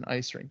don't know if it's an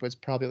ice rink, but it's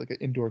probably like an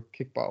indoor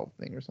kickball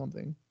thing or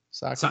something.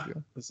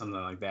 Soccer.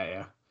 Something like that,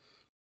 yeah.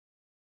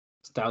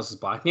 Styles is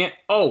blocking it.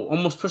 Oh,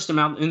 almost pushed him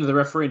out into the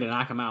referee to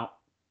knock him out.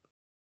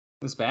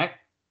 It's back.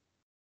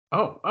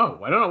 Oh,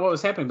 I don't know what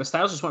was happening, but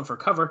Styles just went for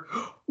cover.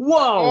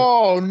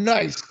 Whoa! Oh,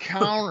 nice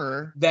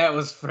counter. That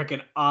was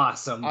freaking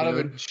awesome, Out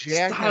dude. Of a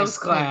jackknife Styles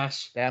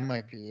Clash. That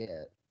might be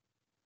it.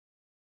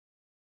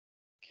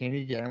 Can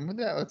he get him with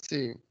that? Let's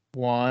see.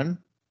 1.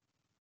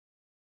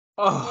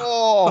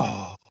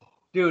 Oh.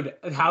 Dude,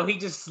 how he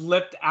just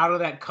slipped out of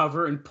that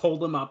cover and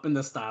pulled him up in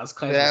the Styles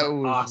Clash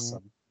was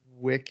awesome.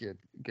 Wicked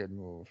good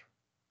move.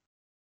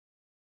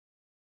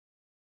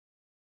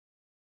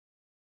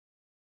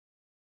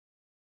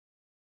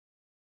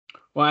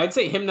 Well, I'd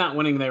say him not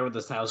winning there with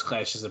the Styles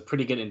Clash is a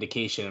pretty good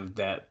indication of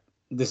that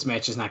this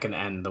match is not going to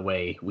end the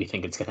way we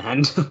think it's going to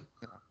end.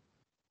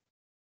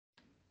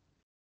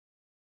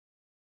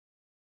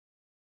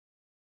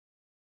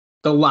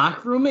 The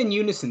locker room in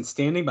unison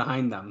standing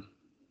behind them.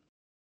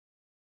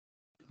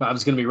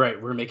 Bob's going to be right.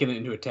 We're making it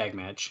into a tag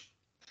match.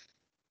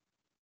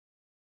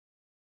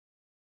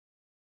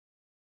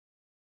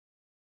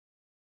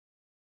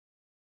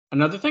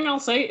 Another thing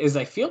I'll say is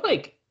I feel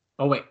like,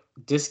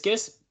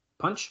 discus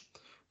punch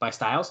by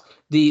Styles.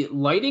 The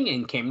lighting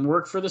and camera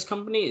work for this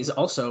company is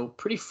also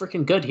pretty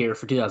freaking good here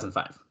for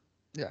 2005.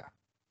 Yeah.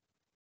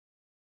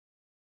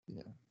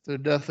 They're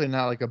definitely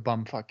not like a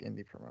bumfuck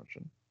indie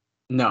promotion.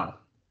 No.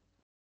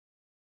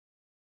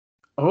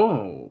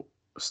 Oh,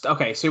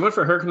 okay. So he went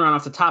for a Hurricanrana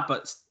off the top,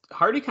 but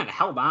Hardy kind of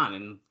held on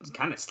and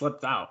kind of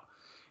slipped out.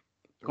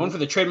 Going for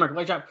the trademark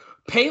leg drop.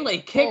 Pele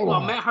kick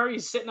while Matt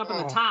Hardy's sitting up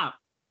on the top.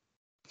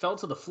 Fell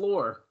to the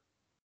floor.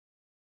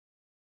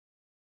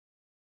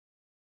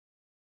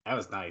 That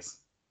was nice.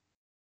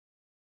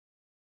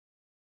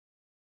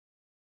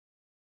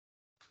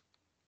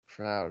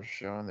 Crowd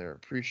showing their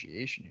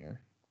appreciation here.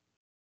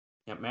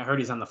 Yeah, Matt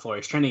Hardy's on the floor.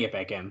 He's trying to get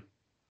back in.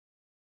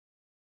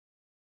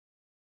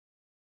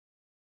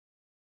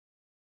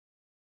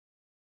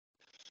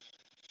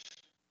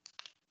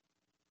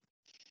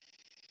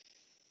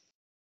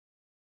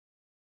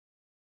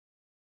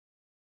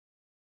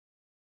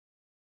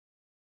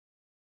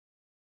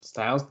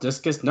 Styles,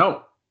 discus,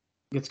 no.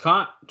 Gets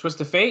caught. Twist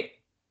of fate.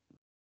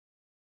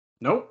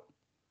 Nope.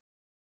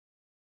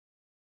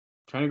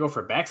 Trying to go for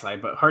a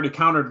backslide, but Hardy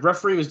countered.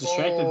 Referee was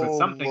distracted with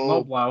something.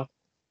 Low blow.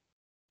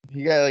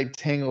 He got like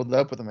tangled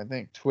up with him, I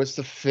think. Twist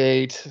of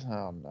fate.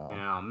 Oh no.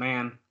 Oh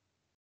man.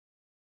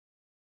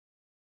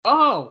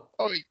 Oh.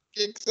 Oh, he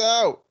kicks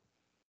out.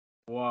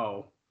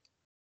 Whoa.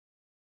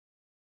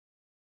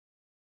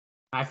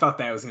 I thought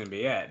that was gonna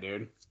be it,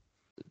 dude.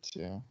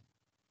 Yeah.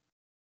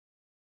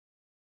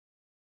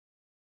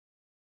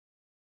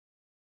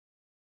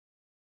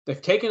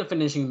 They've taken a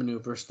finishing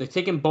maneuvers. They've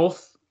taken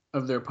both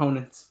of their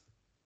opponents.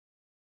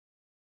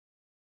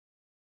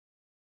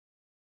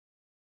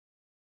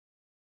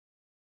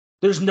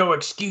 There's no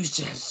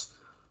excuses.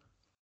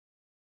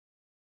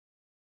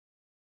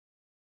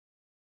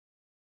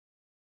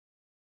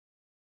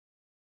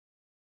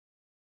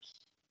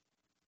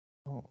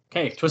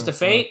 Okay, twist of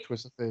fate.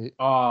 Twist of fate.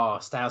 Oh,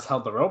 Styles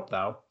held the rope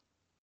though.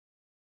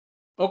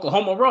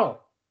 Oklahoma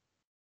roll.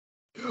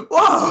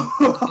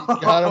 Whoa!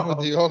 Got him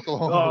with the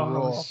Oklahoma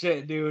roll. Oh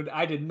shit, dude!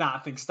 I did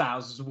not think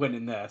Styles was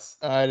winning this.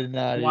 I did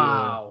not.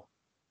 Wow. Either.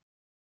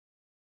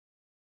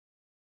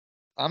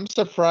 I'm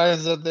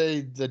surprised that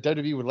the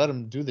WWE would let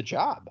him do the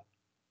job.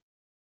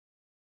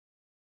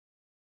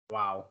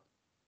 Wow.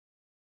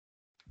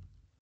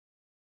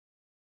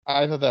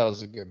 I thought that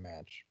was a good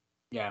match.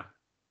 Yeah.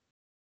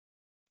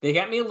 They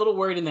got me a little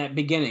worried in that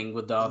beginning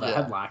with all the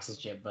headlocks and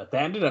shit, but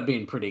that ended up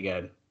being pretty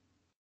good.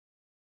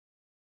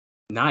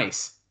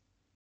 Nice.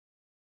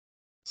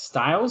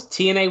 Styles,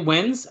 TNA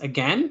wins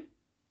again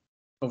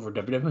over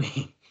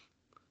WWE.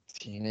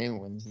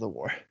 TNA wins the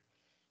war.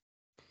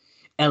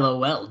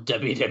 LOL,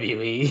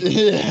 WWE.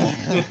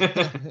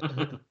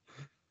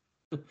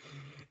 Yeah.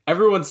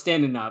 Everyone's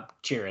standing up,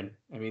 cheering.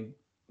 I mean,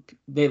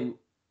 they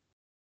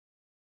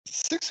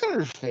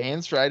 600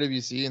 fans for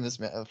IWC in this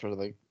match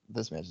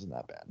this match is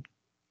not bad.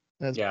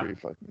 That's pretty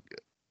fucking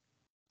good.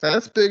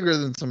 That's bigger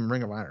than some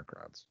Ring of Honor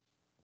crowds.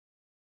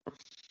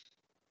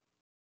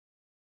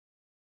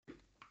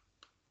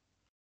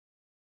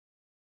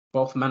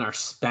 Both men are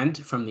spent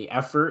from the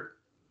effort.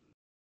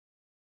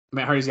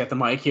 Matt Hardy's got the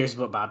mic. Here's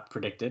what Bob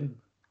predicted.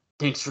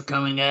 Thanks for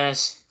coming,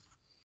 guys.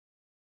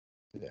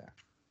 Yeah.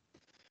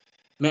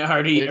 Matt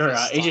Hardy or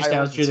AJ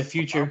Styles, you're the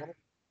future. Phenomenal.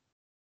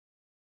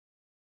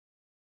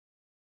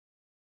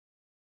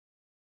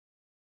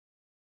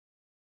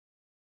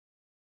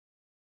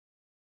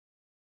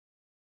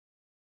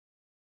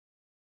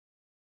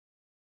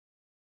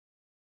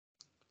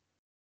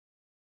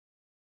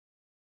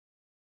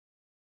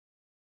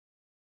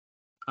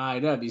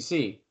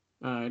 IWC.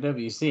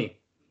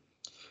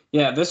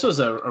 Yeah, this was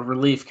a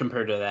relief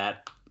compared to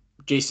that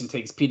Jason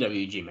Tiggs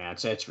PWG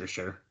match, that's for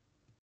sure.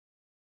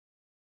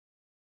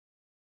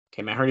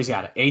 Okay, Matt Hardy's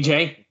got it.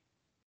 AJ,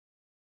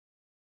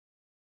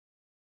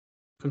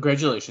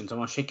 congratulations. I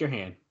want to shake your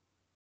hand.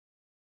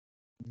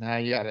 Now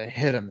you gotta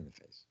hit him in the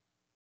face.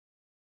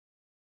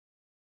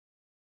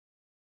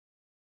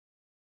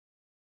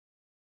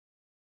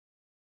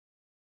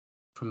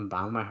 From the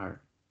bottom of my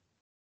heart,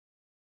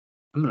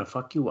 I'm going to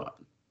fuck you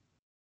up.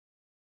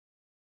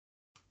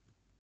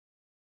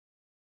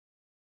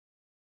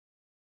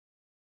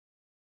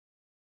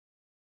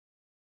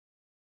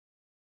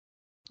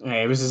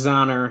 Hey, it was his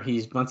honor.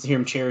 He wants to hear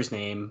him share his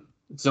name.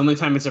 It's the only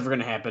time it's ever going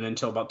to happen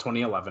until about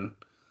 2011.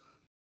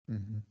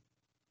 Mm-hmm.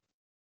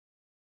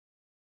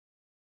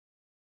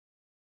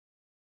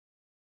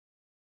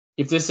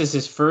 If this is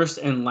his first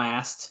and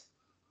last,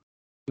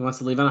 he wants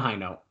to leave on a high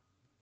note.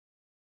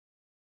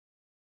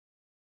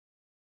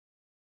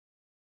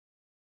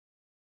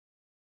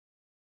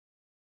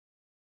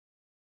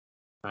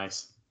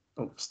 Nice.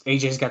 Oh,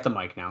 AJ's got the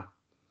mic now.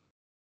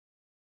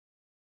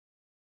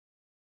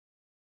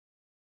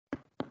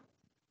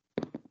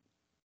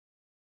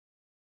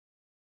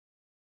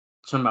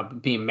 Something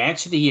about being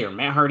match of the year.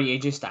 Matt Hardy,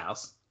 AJ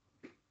Styles.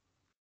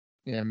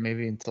 Yeah,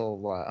 maybe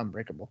until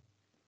Unbreakable.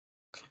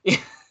 Yeah.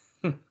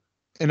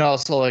 And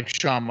also like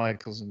Shawn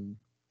Michaels and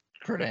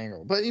Kurt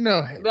Angle. But you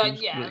know, hey, But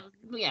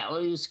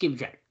we'll just keep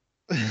track.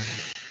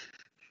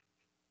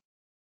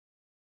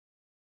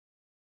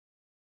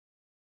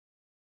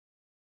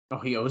 Oh,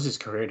 he owes his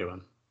career to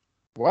him.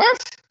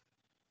 What?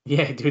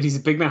 Yeah, dude, he's a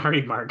big Matt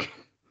Hardy mark.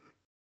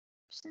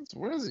 Since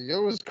when does he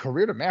owe his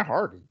career to Matt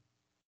Hardy?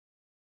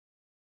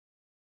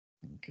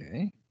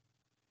 Okay.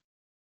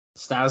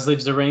 Styles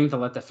leaves the ring to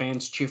let the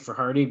fans cheer for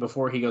Hardy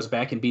before he goes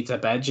back and beats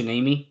up Edge and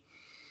Amy.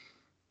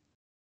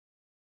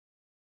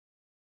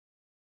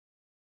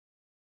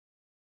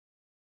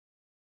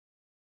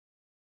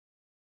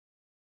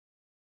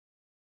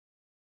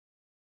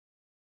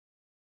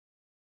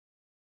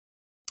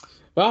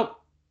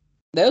 Well,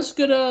 that was a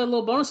good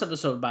little bonus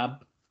episode,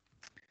 Bob.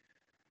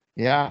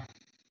 Yeah.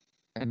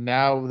 And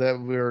now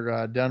that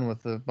we're done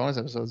with the bonus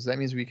episodes, that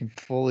means we can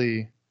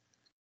fully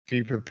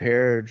be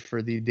prepared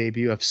for the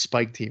debut of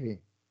Spike TV.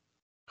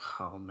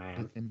 Oh,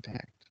 man.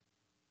 Impact.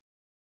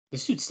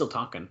 This dude's still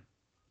talking.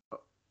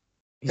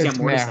 He's It's got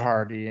more Matt to say.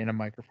 Hardy in a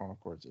microphone, of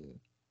course.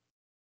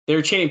 They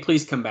were chanting,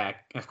 please come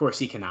back. Of course,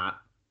 he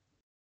cannot.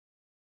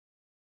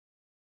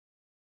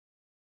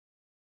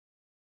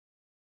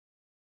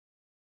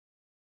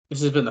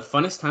 This has been the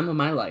funnest time of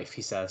my life,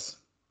 he says.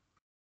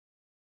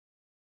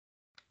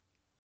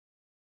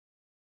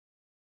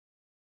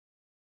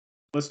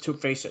 Let's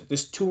face it.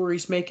 This tour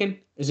he's making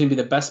is going to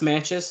be the best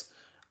matches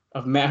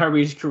of Matt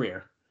Hardy's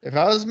career. If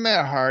I was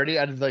Matt Hardy,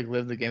 I'd like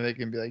live the game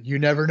and be like, you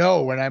never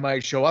know when I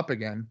might show up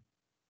again.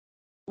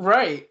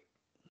 Right.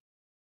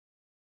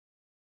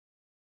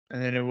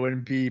 And then it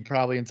wouldn't be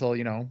probably until,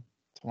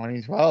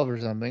 2012 or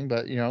something.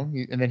 But,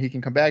 and then he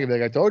can come back and be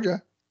like, I told you.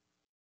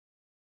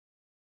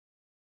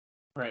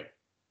 Right.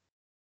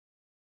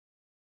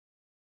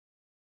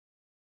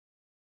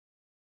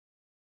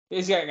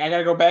 I got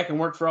to go back and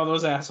work for all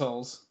those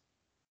assholes.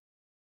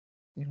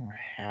 You don't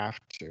have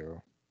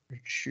to.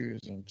 You're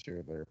choosing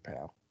to there,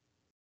 pal.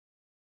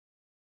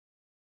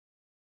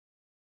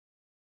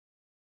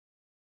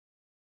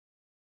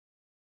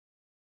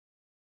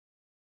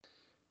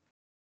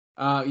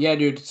 Yeah,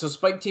 dude. So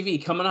Spike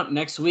TV coming up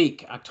next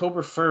week,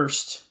 October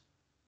 1st.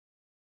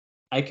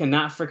 I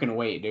cannot freaking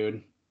wait,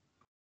 dude.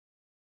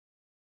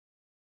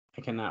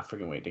 I cannot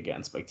freaking wait to get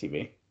on Spike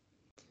TV.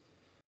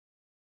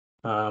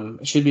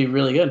 It should be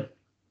really good.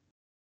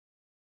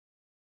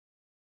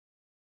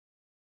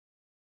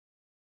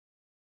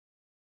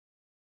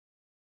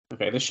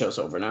 Okay, this show's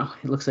over now.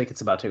 It looks like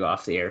it's about to go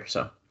off the air.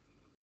 So,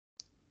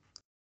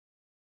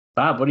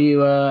 Bob, what are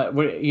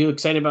you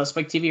excited about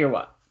Spike TV or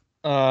what?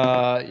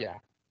 Yeah.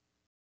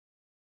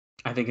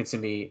 I think it's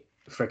gonna be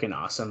freaking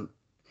awesome.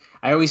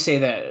 I always say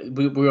that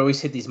we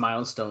always hit these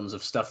milestones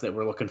of stuff that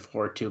we're looking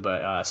forward to,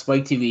 but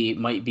Spike TV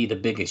might be the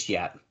biggest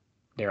yet.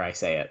 Dare I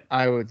say it?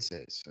 I would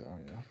say so.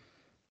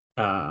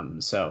 Yeah.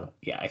 So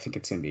yeah, I think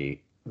it's gonna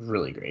be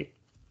really great.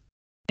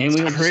 And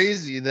it's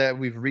crazy that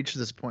we've reached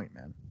this point,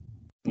 man.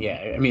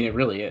 Yeah, I mean it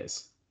really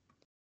is.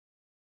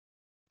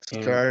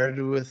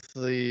 Started with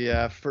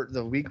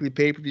the weekly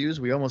pay-per-views.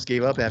 We almost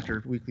gave up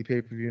after weekly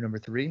pay-per-view number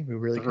 3. We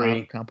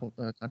really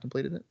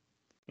contemplated it.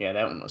 Yeah,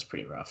 that one was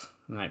pretty rough.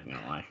 I'm not even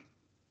gonna lie.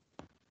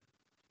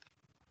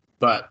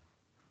 But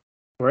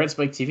we're at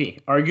Spike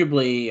TV.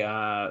 Arguably,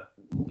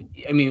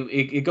 I mean,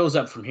 it goes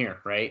up from here,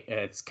 right?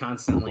 It's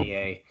constantly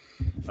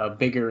a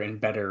bigger and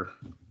better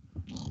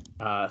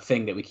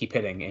thing that we keep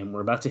hitting, and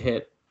we're about to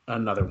hit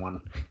another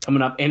one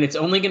coming up, and it's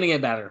only gonna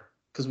get better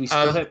because we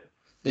still hit.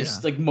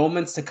 There's like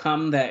moments to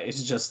come that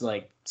is just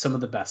like some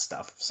of the best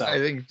stuff. So I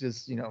think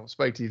just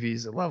Spike TV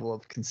is a level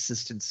of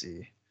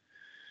consistency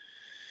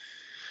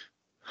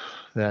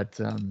that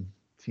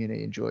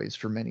TNA enjoys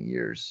for many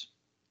years.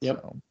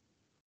 Yep. So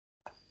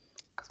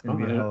it's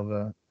gonna be a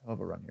hell of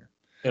a run here.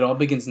 It all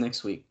begins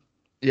next week.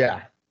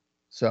 Yeah.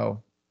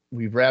 So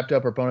we've wrapped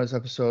up our bonus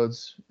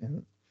episodes,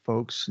 and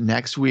folks,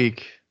 next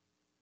week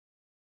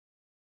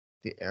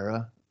the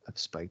era of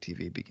Spike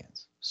TV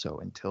begins. So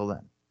until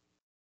then.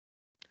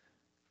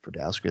 For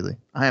Dallas Gridley,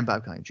 I am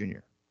Bob Conley Jr.,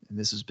 and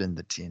this has been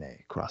the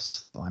TNA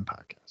Cross the Line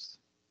podcast.